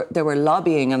that, they were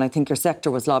lobbying, and I think your sector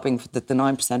was lobbying for the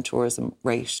 9% tourism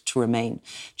rate to remain.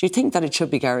 Do you think that it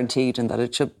should be guaranteed and that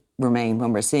it should remain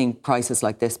when we're seeing prices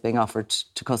like this being offered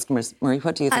to customers? Marie,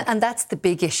 what do you think? And that's the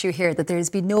big issue here, that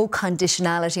there's been no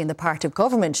conditionality in the part of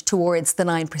government towards the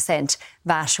 9%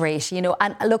 VAT rate. You know,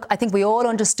 and look, I think we all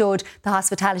understood the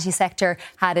hospitality sector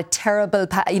had a terrible,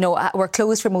 were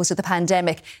closed for most of the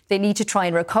pandemic. They need to try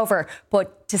and recover.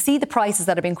 But to see the prices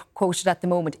that are being quoted at the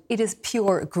moment, it is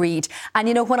pure greed. And,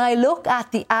 you know, when I look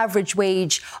at the average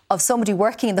wage of somebody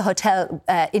working in the hotel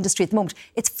industry at the moment,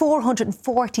 it's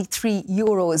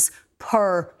 €443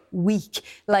 per week.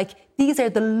 Like, these are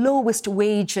the lowest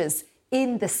wages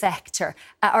in the sector,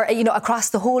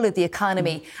 across the whole of the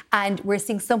economy. And we're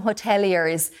seeing some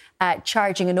hoteliers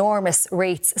charging enormous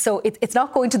rates. So it's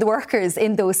not going to the workers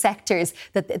in those sectors,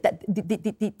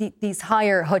 these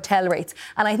higher hotel rates.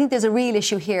 And I think there's a real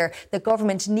issue here. The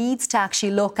government needs to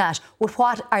actually look at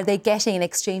what are they getting in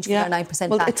exchange for their 9% VAT rate.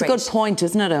 Well, it's a good point,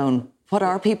 isn't it, Owen? What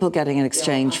are people getting in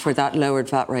exchange for that lowered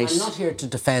VAT rate? I'm not here to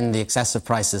defend the excessive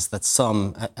prices that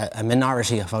a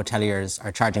minority of hoteliers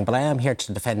are charging, but I am here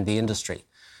to defend the industry.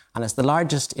 And it's the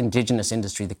largest indigenous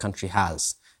industry the country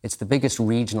has. It's the biggest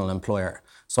regional employer.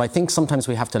 So I think sometimes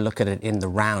we have to look at it in the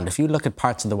round. If you look at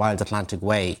parts of the Wild Atlantic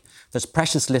Way, there's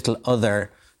precious little other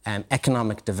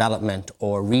economic development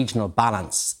or regional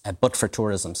balance but for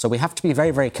tourism. So we have to be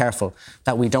very, very careful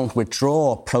that we don't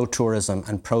withdraw pro-tourism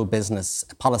and pro-business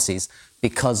policies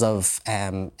because of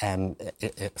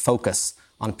focus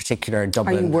on particular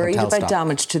Dublin Are you worried hotel about stock.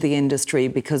 damage to the industry?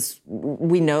 Because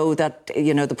we know that,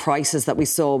 you know, the prices that we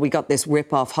saw, we got this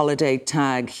rip-off holiday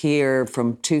tag here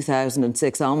from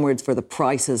 2006 onwards for the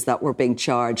prices that were being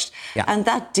charged. Yeah. And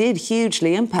that did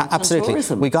hugely impact on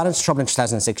tourism. We got into trouble in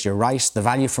 2006, you're right. The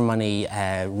value for money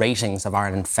ratings of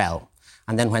Ireland fell.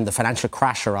 And then when the financial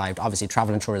crash arrived, obviously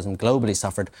travel and tourism globally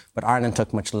suffered, but Ireland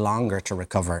took much longer to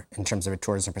recover in terms of a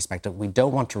tourism perspective. We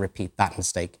don't want to repeat that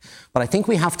mistake. But I think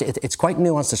we have to, it's quite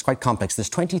nuanced, it's quite complex. There's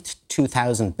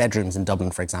 22,000 bedrooms in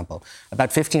Dublin, for example. About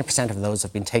 15% of those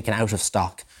have been taken out of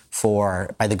stock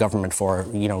by the government for,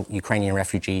 you know, Ukrainian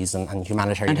refugees and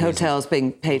humanitarian reasons. Hotels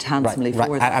being paid handsomely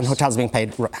for that. And hotels being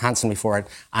paid handsomely for it,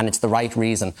 and it's the right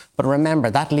reason. But remember,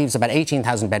 that leaves about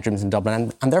 18,000 bedrooms in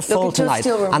Dublin, and they're full tonight.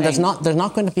 And there's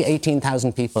not going to be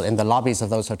 18,000 people in the lobbies of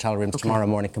those hotel rooms tomorrow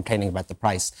morning complaining about the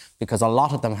price, because a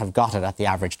lot of them have got it at the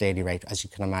average daily rate, as you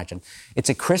can imagine. It's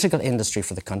a critical industry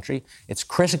for the country. It's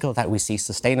critical that we see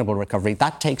sustainable recovery.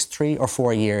 That takes 3 or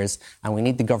 4 years, and we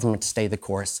need the government to stay the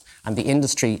course. And the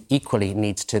industry equally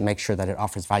needs to make sure that it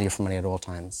offers value for money at all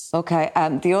times. OK,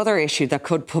 the other issue that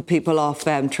could put people off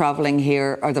travelling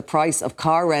here are the price of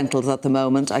car rentals at the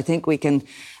moment. I think we can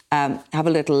have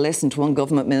a little listen to one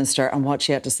government minister and what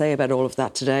she had to say about all of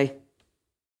that today.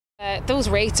 Those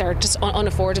rates are just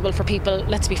unaffordable for people,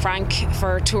 let's be frank,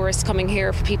 for tourists coming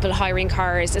here, for people hiring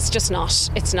cars. It's just not.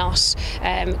 It's not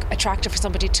attractive for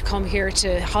somebody to come here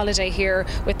to holiday here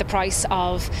with the price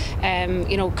of,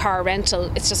 car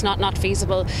rental. It's just not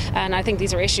feasible. And I think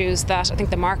these are issues that I think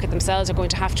the market themselves are going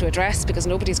to have to address, because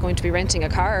nobody's going to be renting a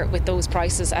car with those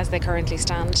prices as they currently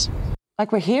stand.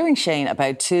 Like, we're hearing, Shane,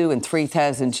 about €2,000 and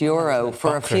 €3,000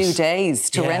 for a few days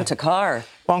to rent a car.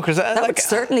 Bonkers. That would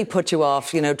certainly put you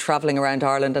off, you know, travelling around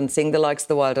Ireland and seeing the likes of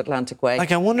the Wild Atlantic Way.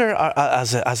 Like, I wonder,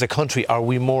 as a country, are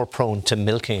we more prone to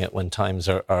milking it when times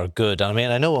are good? I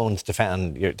mean, I know Owen's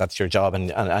that's your job,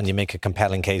 and you make a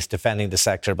compelling case defending the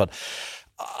sector, but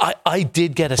I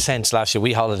did get a sense last year,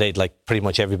 we holidayed like pretty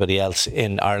much everybody else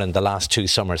in Ireland the last 2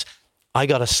 summers. I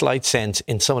got a slight sense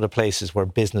in some of the places where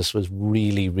business was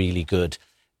really, really good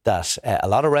that a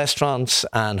lot of restaurants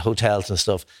and hotels and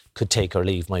stuff could take or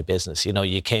leave my business. You know,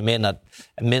 you came in at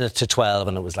a minute to 12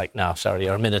 and it was like, no, sorry,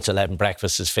 or a minute to 11,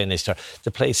 breakfast is finished, or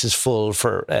the place is full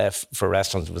for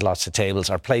restaurants with lots of tables,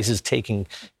 or places taking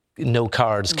no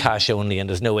cards, cash only, and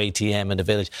there's no ATM in the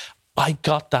village. I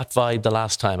got that vibe the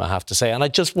last time, I have to say. And I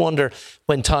just wonder,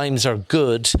 when times are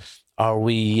good, are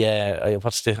we,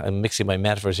 I'm mixing my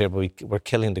metaphors here, but we're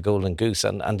killing the golden goose,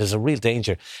 and there's a real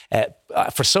danger.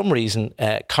 For some reason,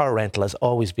 car rental has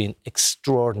always been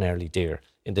extraordinarily dear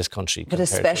in this country. But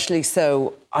especially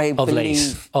so, I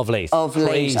believe... Of late.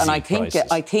 And I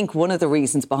think one of the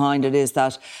reasons behind it is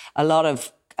that a lot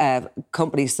of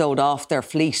companies sold off their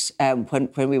fleet when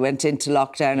we went into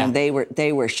lockdown, and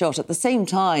they were shut. At the same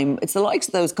time, it's the likes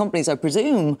of those companies, I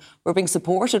presume, were being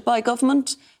supported by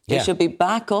government. They should be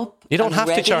back up. You don't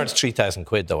have to charge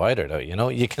 £3,000 though either, though. You know,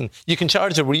 you can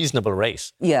charge a reasonable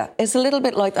rate. Yeah, it's a little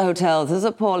bit like the hotels. It's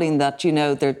appalling that, you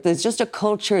know, there's just a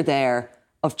culture there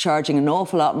of charging an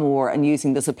awful lot more and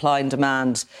using the supply and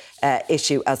demand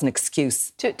issue as an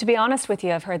excuse. To be honest with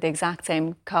you, I've heard the exact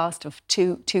same cost of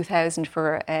 $2,000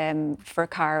 for a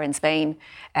car in Spain.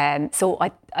 So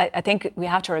I think we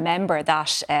have to remember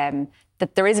that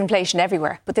that there is inflation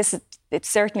everywhere, but it's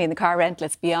certainly in the car rental,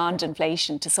 it's beyond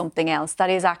inflation to something else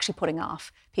that is actually putting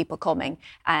off people coming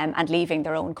and leaving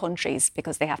their own countries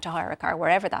because they have to hire a car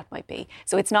wherever that might be.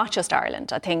 So it's not just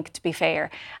Ireland, I think, to be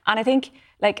fair. And I think,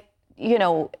 like, you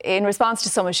know, in response to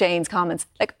some of Shane's comments,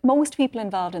 like, most people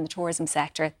involved in the tourism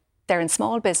sector, they're in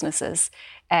small businesses.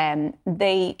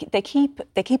 They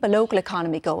keep a local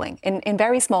economy going in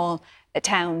very small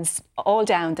towns all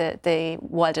down the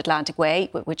Wild Atlantic Way,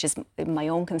 which is my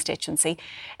own constituency.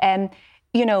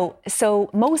 You know, so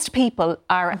most people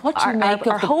are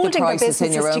holding their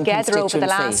businesses together over the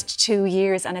last 2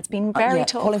 years, and it's been very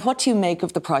tough. Pauline, what do you make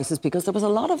of the prices? Because there was a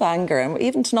lot of anger, and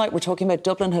even tonight we're talking about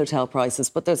Dublin hotel prices,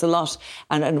 but there's a lot,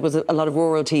 and it was a lot of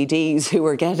rural TDs who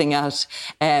were getting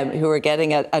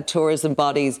at tourism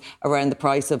bodies around the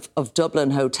price of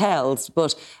Dublin hotels.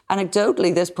 But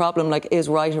anecdotally, this problem is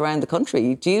right around the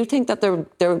country. Do you think that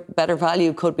there better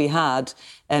value could be had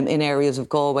in areas of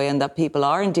Galway, and that people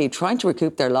are indeed trying to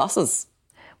recoup their losses?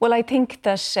 Well, I think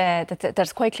that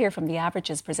that's quite clear from the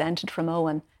averages presented from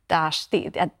Owen that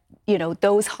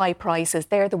those high prices,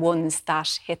 they're the ones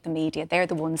that hit the media. They're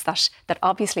the ones that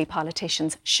obviously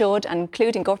politicians should, and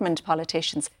including government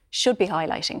politicians, should be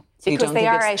highlighting, because they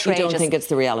are outrageous. You don't think it's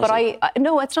the reality? But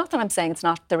no, it's not that I'm saying it's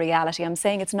not the reality. I'm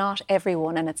saying it's not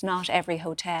everyone, and it's not every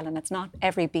hotel, and it's not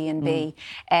every B&B.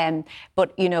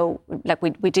 But,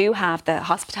 we do have the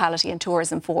Hospitality and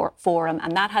Tourism Forum,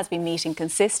 and that has been meeting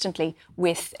consistently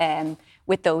with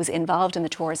those involved in the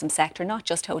tourism sector, not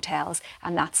just hotels,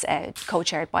 and that's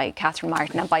co-chaired by Catherine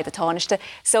Martin and by the Taoiseach.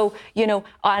 So,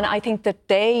 and I think that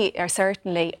they are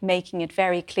certainly making it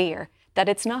very clear that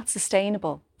it's not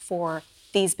sustainable for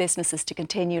these businesses to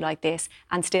continue like this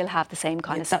and still have the same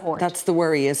kind of support. That's the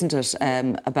worry, isn't it,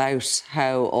 about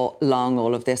how long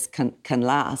all of this can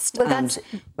last, and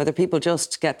whether people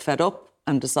just get fed up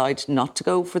and decide not to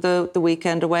go for the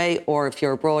weekend away, or if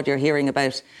you're abroad, you're hearing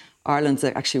about Ireland's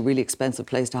actually a really expensive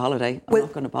place to holiday. I'm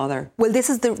not going to bother. Well,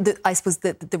 this is I suppose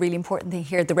the really important thing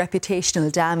here, the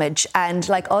reputational damage. And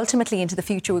ultimately into the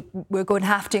future, we're going to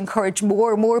have to encourage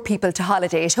more and more people to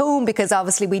holiday at home, because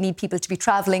obviously we need people to be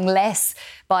travelling less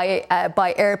by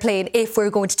airplane if we're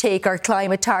going to take our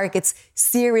climate targets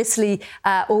seriously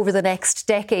over the next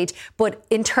decade. But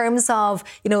in terms of,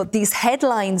 these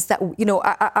headlines that,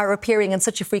 are appearing on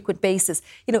such a frequent basis,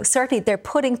 certainly they're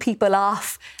putting people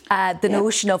off the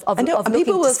notion of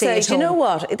people will say, do you know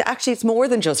what? It's more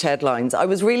than just headlines. I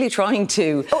was really trying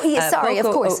to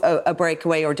book a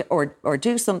breakaway or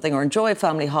do something or enjoy a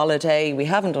family holiday. We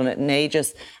haven't done it in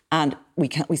ages, and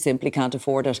we simply can't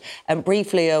afford it. And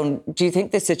briefly, Owen, do you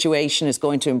think the situation is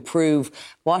going to improve?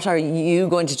 What are you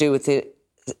going to do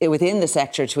within the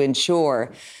sector to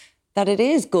ensure that it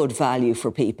is good value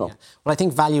for people? Yeah. Well, I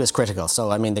think value is critical. So,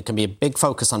 there can be a big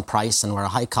focus on price, and we're a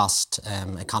high-cost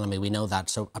economy. We know that.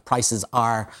 So prices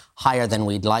are higher than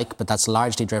we'd like, but that's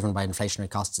largely driven by inflationary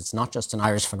costs. It's not just an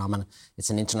Irish phenomenon. It's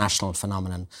an international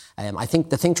phenomenon. I think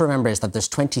the thing to remember is that there's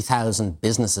 20,000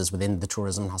 businesses within the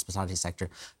tourism and hospitality sector.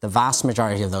 The vast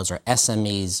majority of those are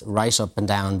SMEs right up and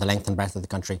down the length and breadth of the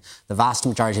country. The vast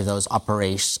majority of those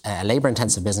operate a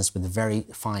labour-intensive business with very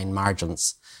fine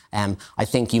margins. I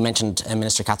think you mentioned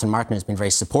Minister Catherine Martin has been very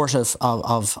supportive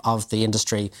of the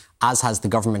industry, as has the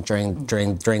government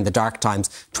during the dark times.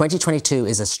 2022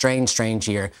 is a strange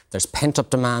year. There's pent-up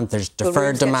demand, there's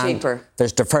deferred demand.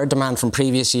 There's deferred demand from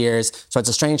previous years. So it's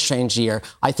a strange year.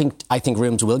 I think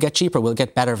rooms will get cheaper, will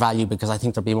get better value, because I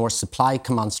think there'll be more supply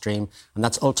come on stream, and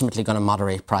that's ultimately going to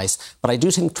moderate price. But I do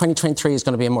think 2023 is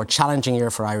going to be a more challenging year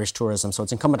for Irish tourism. So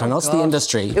it's incumbent on us, the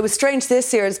industry. It was strange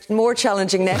this year. It's more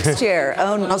challenging next year.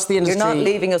 The industry, you're not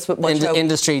leaving us with much hope.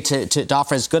 Industry to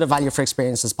offer as good a value for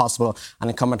experience as possible, and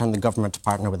incumbent on the government to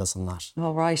partner with us on that.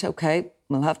 All right, OK.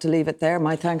 We'll have to leave it there.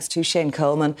 My thanks to Shane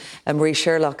Coleman, Marie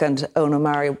Sherlock and Ona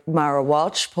Mara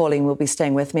Walsh. Pauline will be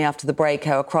staying with me after the break.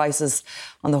 How a crisis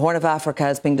on the Horn of Africa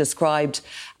has been described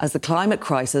as the climate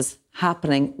crisis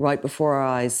happening right before our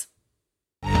eyes.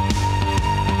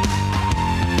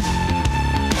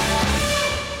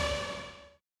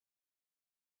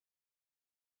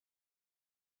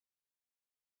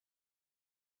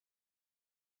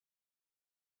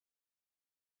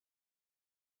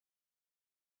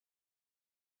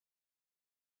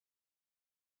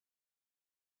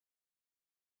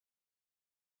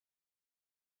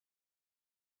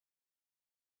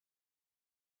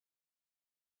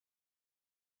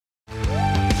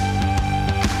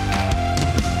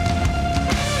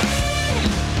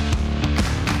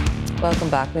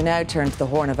 Welcome back. We now turn to the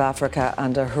Horn of Africa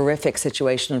and a horrific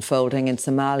situation unfolding in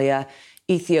Somalia,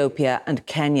 Ethiopia and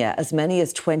Kenya. As many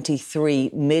as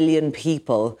 23 million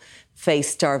people face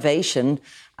starvation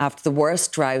after the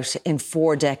worst drought in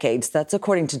 4 decades. That's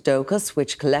according to DOCUS,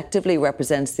 which collectively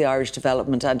represents the Irish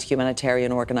development and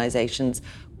humanitarian organisations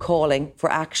calling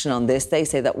for action on this. They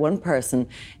say that one person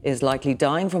is likely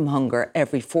dying from hunger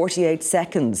every 48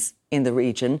 seconds in the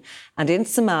region. And in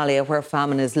Somalia, where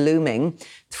famine is looming,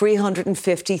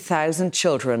 350,000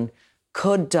 children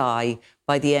could die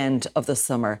by the end of the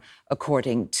summer,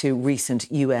 according to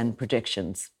recent UN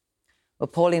predictions. Well,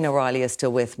 Pauline O'Reilly is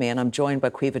still with me, and I'm joined by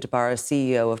Caoimhe de Barra,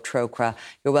 CEO of Trócaire.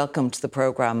 You're welcome to the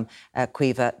programme,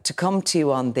 Caoimhe. To come to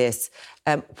you on this,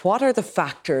 what are the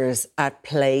factors at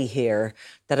play here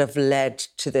that have led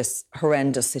to this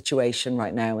horrendous situation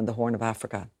right now in the Horn of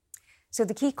Africa? So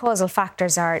the key causal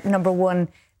factors are, number one,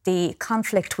 the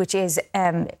conflict which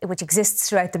exists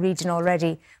throughout the region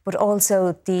already, but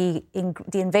also the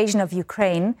invasion of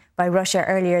Ukraine by Russia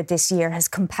earlier this year has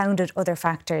compounded other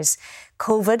factors.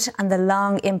 COVID and the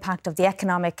long impact of the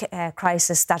economic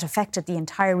crisis that affected the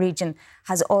entire region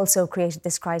has also created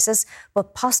this crisis,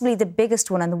 but possibly the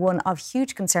biggest one and the one of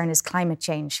huge concern is climate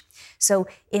change. So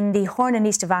in the Horn and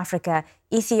East of Africa,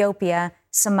 Ethiopia,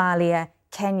 Somalia,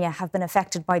 Kenya have been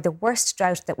affected by the worst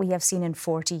drought that we have seen in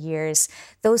 40 years.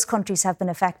 Those countries have been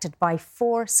affected by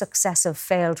 4 successive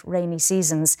failed rainy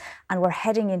seasons, and we're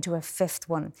heading into a 5th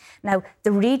one. Now,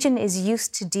 the region is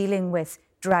used to dealing with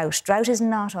drought. Drought is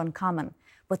not uncommon,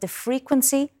 but the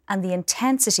frequency and the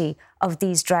intensity of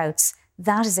these droughts,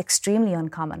 that is extremely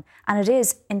uncommon, and it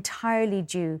is entirely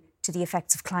due to the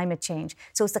effects of climate change.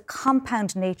 So it's the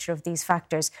compound nature of these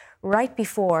factors. Right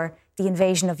before the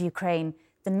invasion of Ukraine,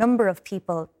 the number of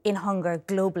people in hunger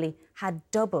globally had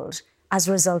doubled as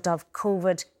a result of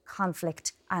COVID,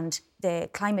 conflict and the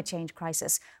climate change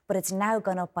crisis. But it's now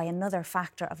gone up by another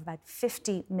factor of about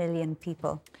 50 million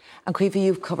people. And Caoimhe,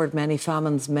 you've covered many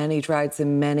famines, many droughts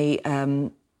in many,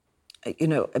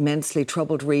 immensely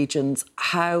troubled regions.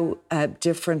 How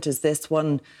different is this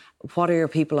one? What are your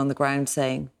people on the ground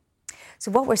saying? So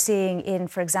what we're seeing in,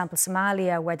 for example,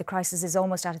 Somalia, where the crisis is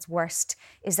almost at its worst,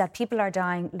 is that people are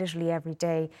dying literally every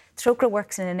day. Trócaire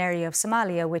works in an area of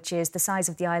Somalia which is the size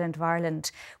of the island of Ireland.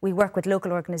 We work with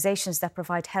local organisations that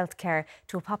provide healthcare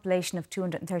to a population of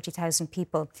 230,000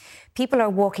 people. People are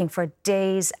walking for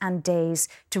days and days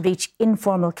to reach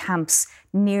informal camps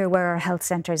near where our health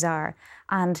centres are.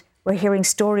 And we're hearing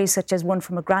stories such as one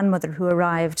from a grandmother who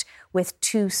arrived with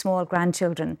 2 small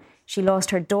grandchildren. She lost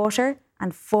her daughter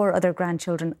and 4 other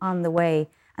grandchildren on the way.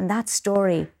 And that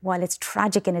story, while it's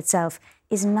tragic in itself,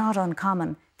 is not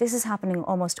uncommon. This is happening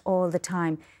almost all the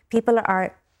time. People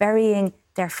are burying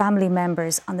their family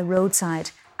members on the roadside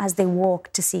as they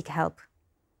walk to seek help.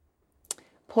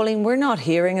 Pauline, we're not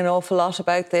hearing an awful lot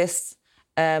about this.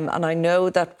 And I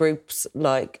know that groups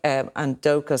like and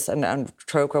Dóchas and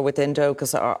Trócaire within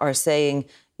Dóchas are saying,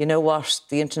 you know what,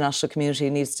 the international community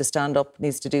needs to stand up,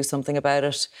 needs to do something about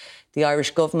it. The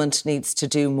Irish government needs to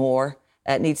do more,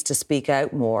 needs to speak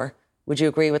out more. Would you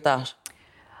agree with that?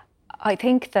 I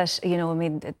think that,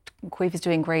 Caoimhe is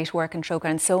doing great work in Trócaire,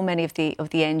 and so many of the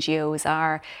NGOs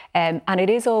are. And it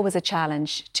is always a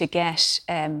challenge to get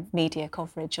media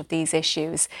coverage of these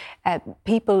issues.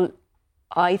 People,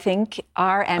 I think,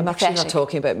 are empathetic. I'm actually not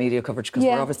talking about media coverage because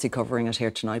we're obviously covering it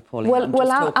here tonight, Pauline.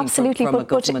 Well, absolutely.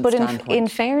 But in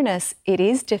fairness, it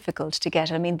is difficult to get.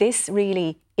 I mean, this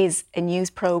really is a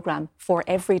news programme for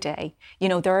every day.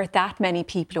 There are that many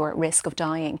people who are at risk of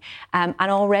dying. And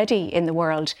already in the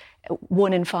world,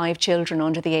 1 in 5 children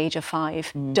under the age of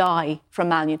 5 die from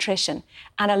malnutrition.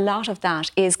 And a lot of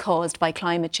that is caused by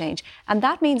climate change. And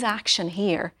that means action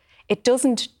here. It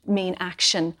doesn't mean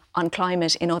action on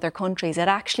climate in other countries. It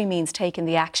actually means taking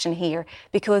the action here,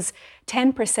 because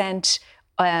 10%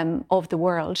 of the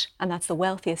world, and that's the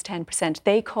wealthiest 10%,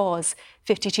 they cause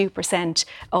 52%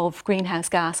 of greenhouse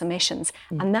gas emissions.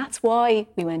 And that's why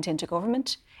we went into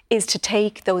government, is to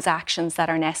take those actions that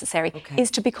are necessary,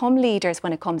 is to become leaders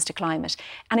when it comes to climate.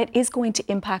 And it is going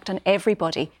to impact on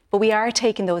everybody, but we are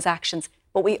taking those actions.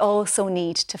 But we also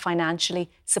need to financially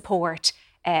support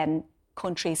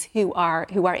countries who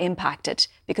are impacted,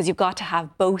 because you've got to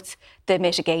have both the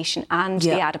mitigation and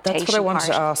the adaptation. That's what I wanted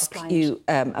to ask you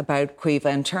about, Caoimhe,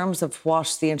 in terms of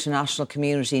what the international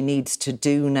community needs to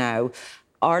do now.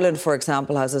 Ireland, for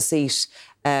example, has a seat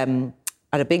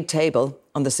at a big table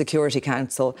on the Security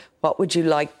Council. What would you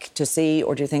like to see,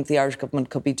 or do you think the Irish government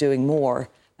could be doing more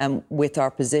with our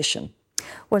position?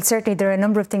 Well, certainly there are a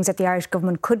number of things that the Irish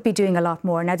government could be doing a lot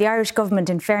more. Now, the Irish government,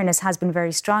 in fairness, has been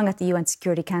very strong at the UN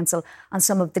Security Council on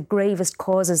some of the gravest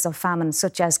causes of famine,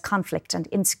 such as conflict and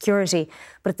insecurity.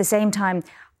 But at the same time,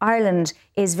 Ireland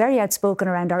is very outspoken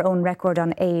around our own record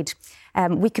on aid.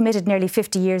 We committed nearly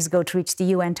 50 years ago to reach the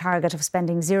UN target of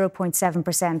spending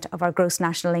 0.7% of our gross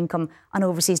national income on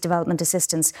overseas development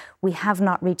assistance. We have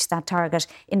not reached that target.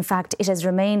 In fact, it has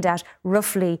remained at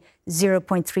roughly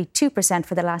 0.32%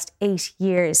 for the last 8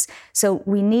 years. So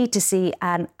we need to see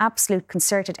an absolute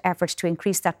concerted effort to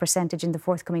increase that percentage in the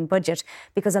forthcoming budget,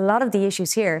 because a lot of the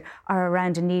issues here are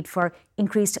around a need for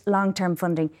increased long-term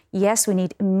funding. Yes, we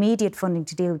need immediate funding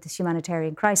to deal with this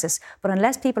humanitarian crisis, but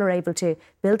unless people are able to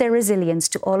build their resilience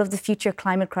to all of the future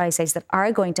climate crises that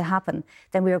are going to happen,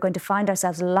 then we are going to find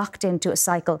ourselves locked into a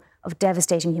cycle of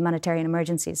devastating humanitarian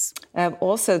emergencies.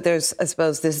 Also, there's, I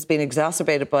suppose, this has been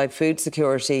exacerbated by food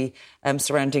security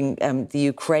surrounding the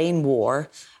Ukraine war.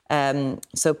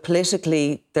 So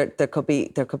politically, there could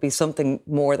be something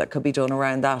more that could be done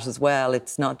around that as well.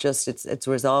 It's not just it's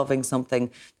resolving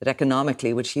something that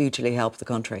economically would hugely help the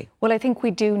country. Well, I think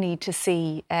we do need to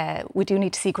see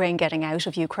grain getting out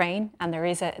of Ukraine, and there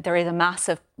is a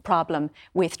massive problem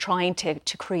with trying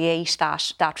to create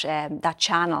that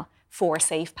channel for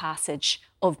safe passage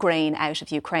of grain out of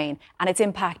Ukraine, and it's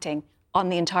impacting on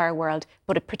the entire world,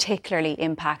 but it particularly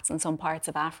impacts in some parts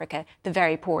of Africa, the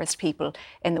very poorest people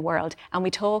in the world. And we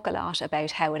talk a lot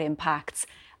about how it impacts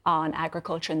on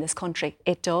agriculture in this country.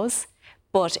 It does,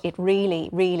 but it really,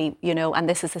 really, and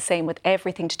this is the same with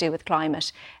everything to do with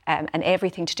climate and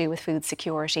everything to do with food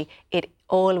security, it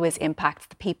always impacts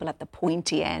the people at the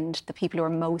pointy end, the people who are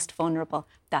most vulnerable.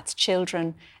 That's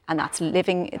children, and that's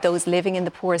those living in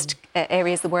the poorest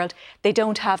areas of the world. They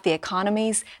don't have the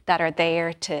economies that are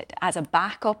there as a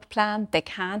backup plan. They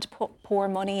can't pour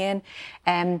money in.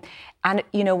 And,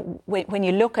 when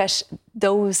you look at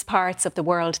those parts of the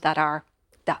world that are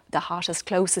the hottest,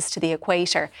 closest to the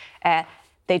equator,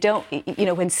 they don't,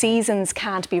 when seasons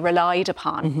can't be relied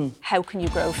upon, how can you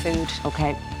grow food?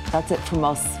 OK, that's it from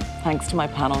us. Thanks to my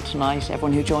panel tonight,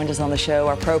 everyone who joined us on the show.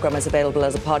 Our programme is available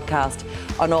as a podcast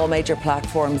on all major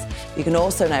platforms. You can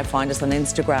also now find us on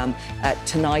Instagram at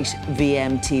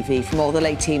TonightVMTV. From all the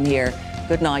late team here,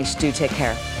 good night, do take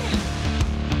care.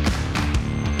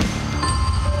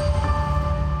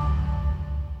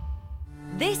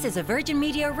 This is a Virgin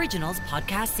Media Originals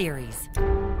podcast series.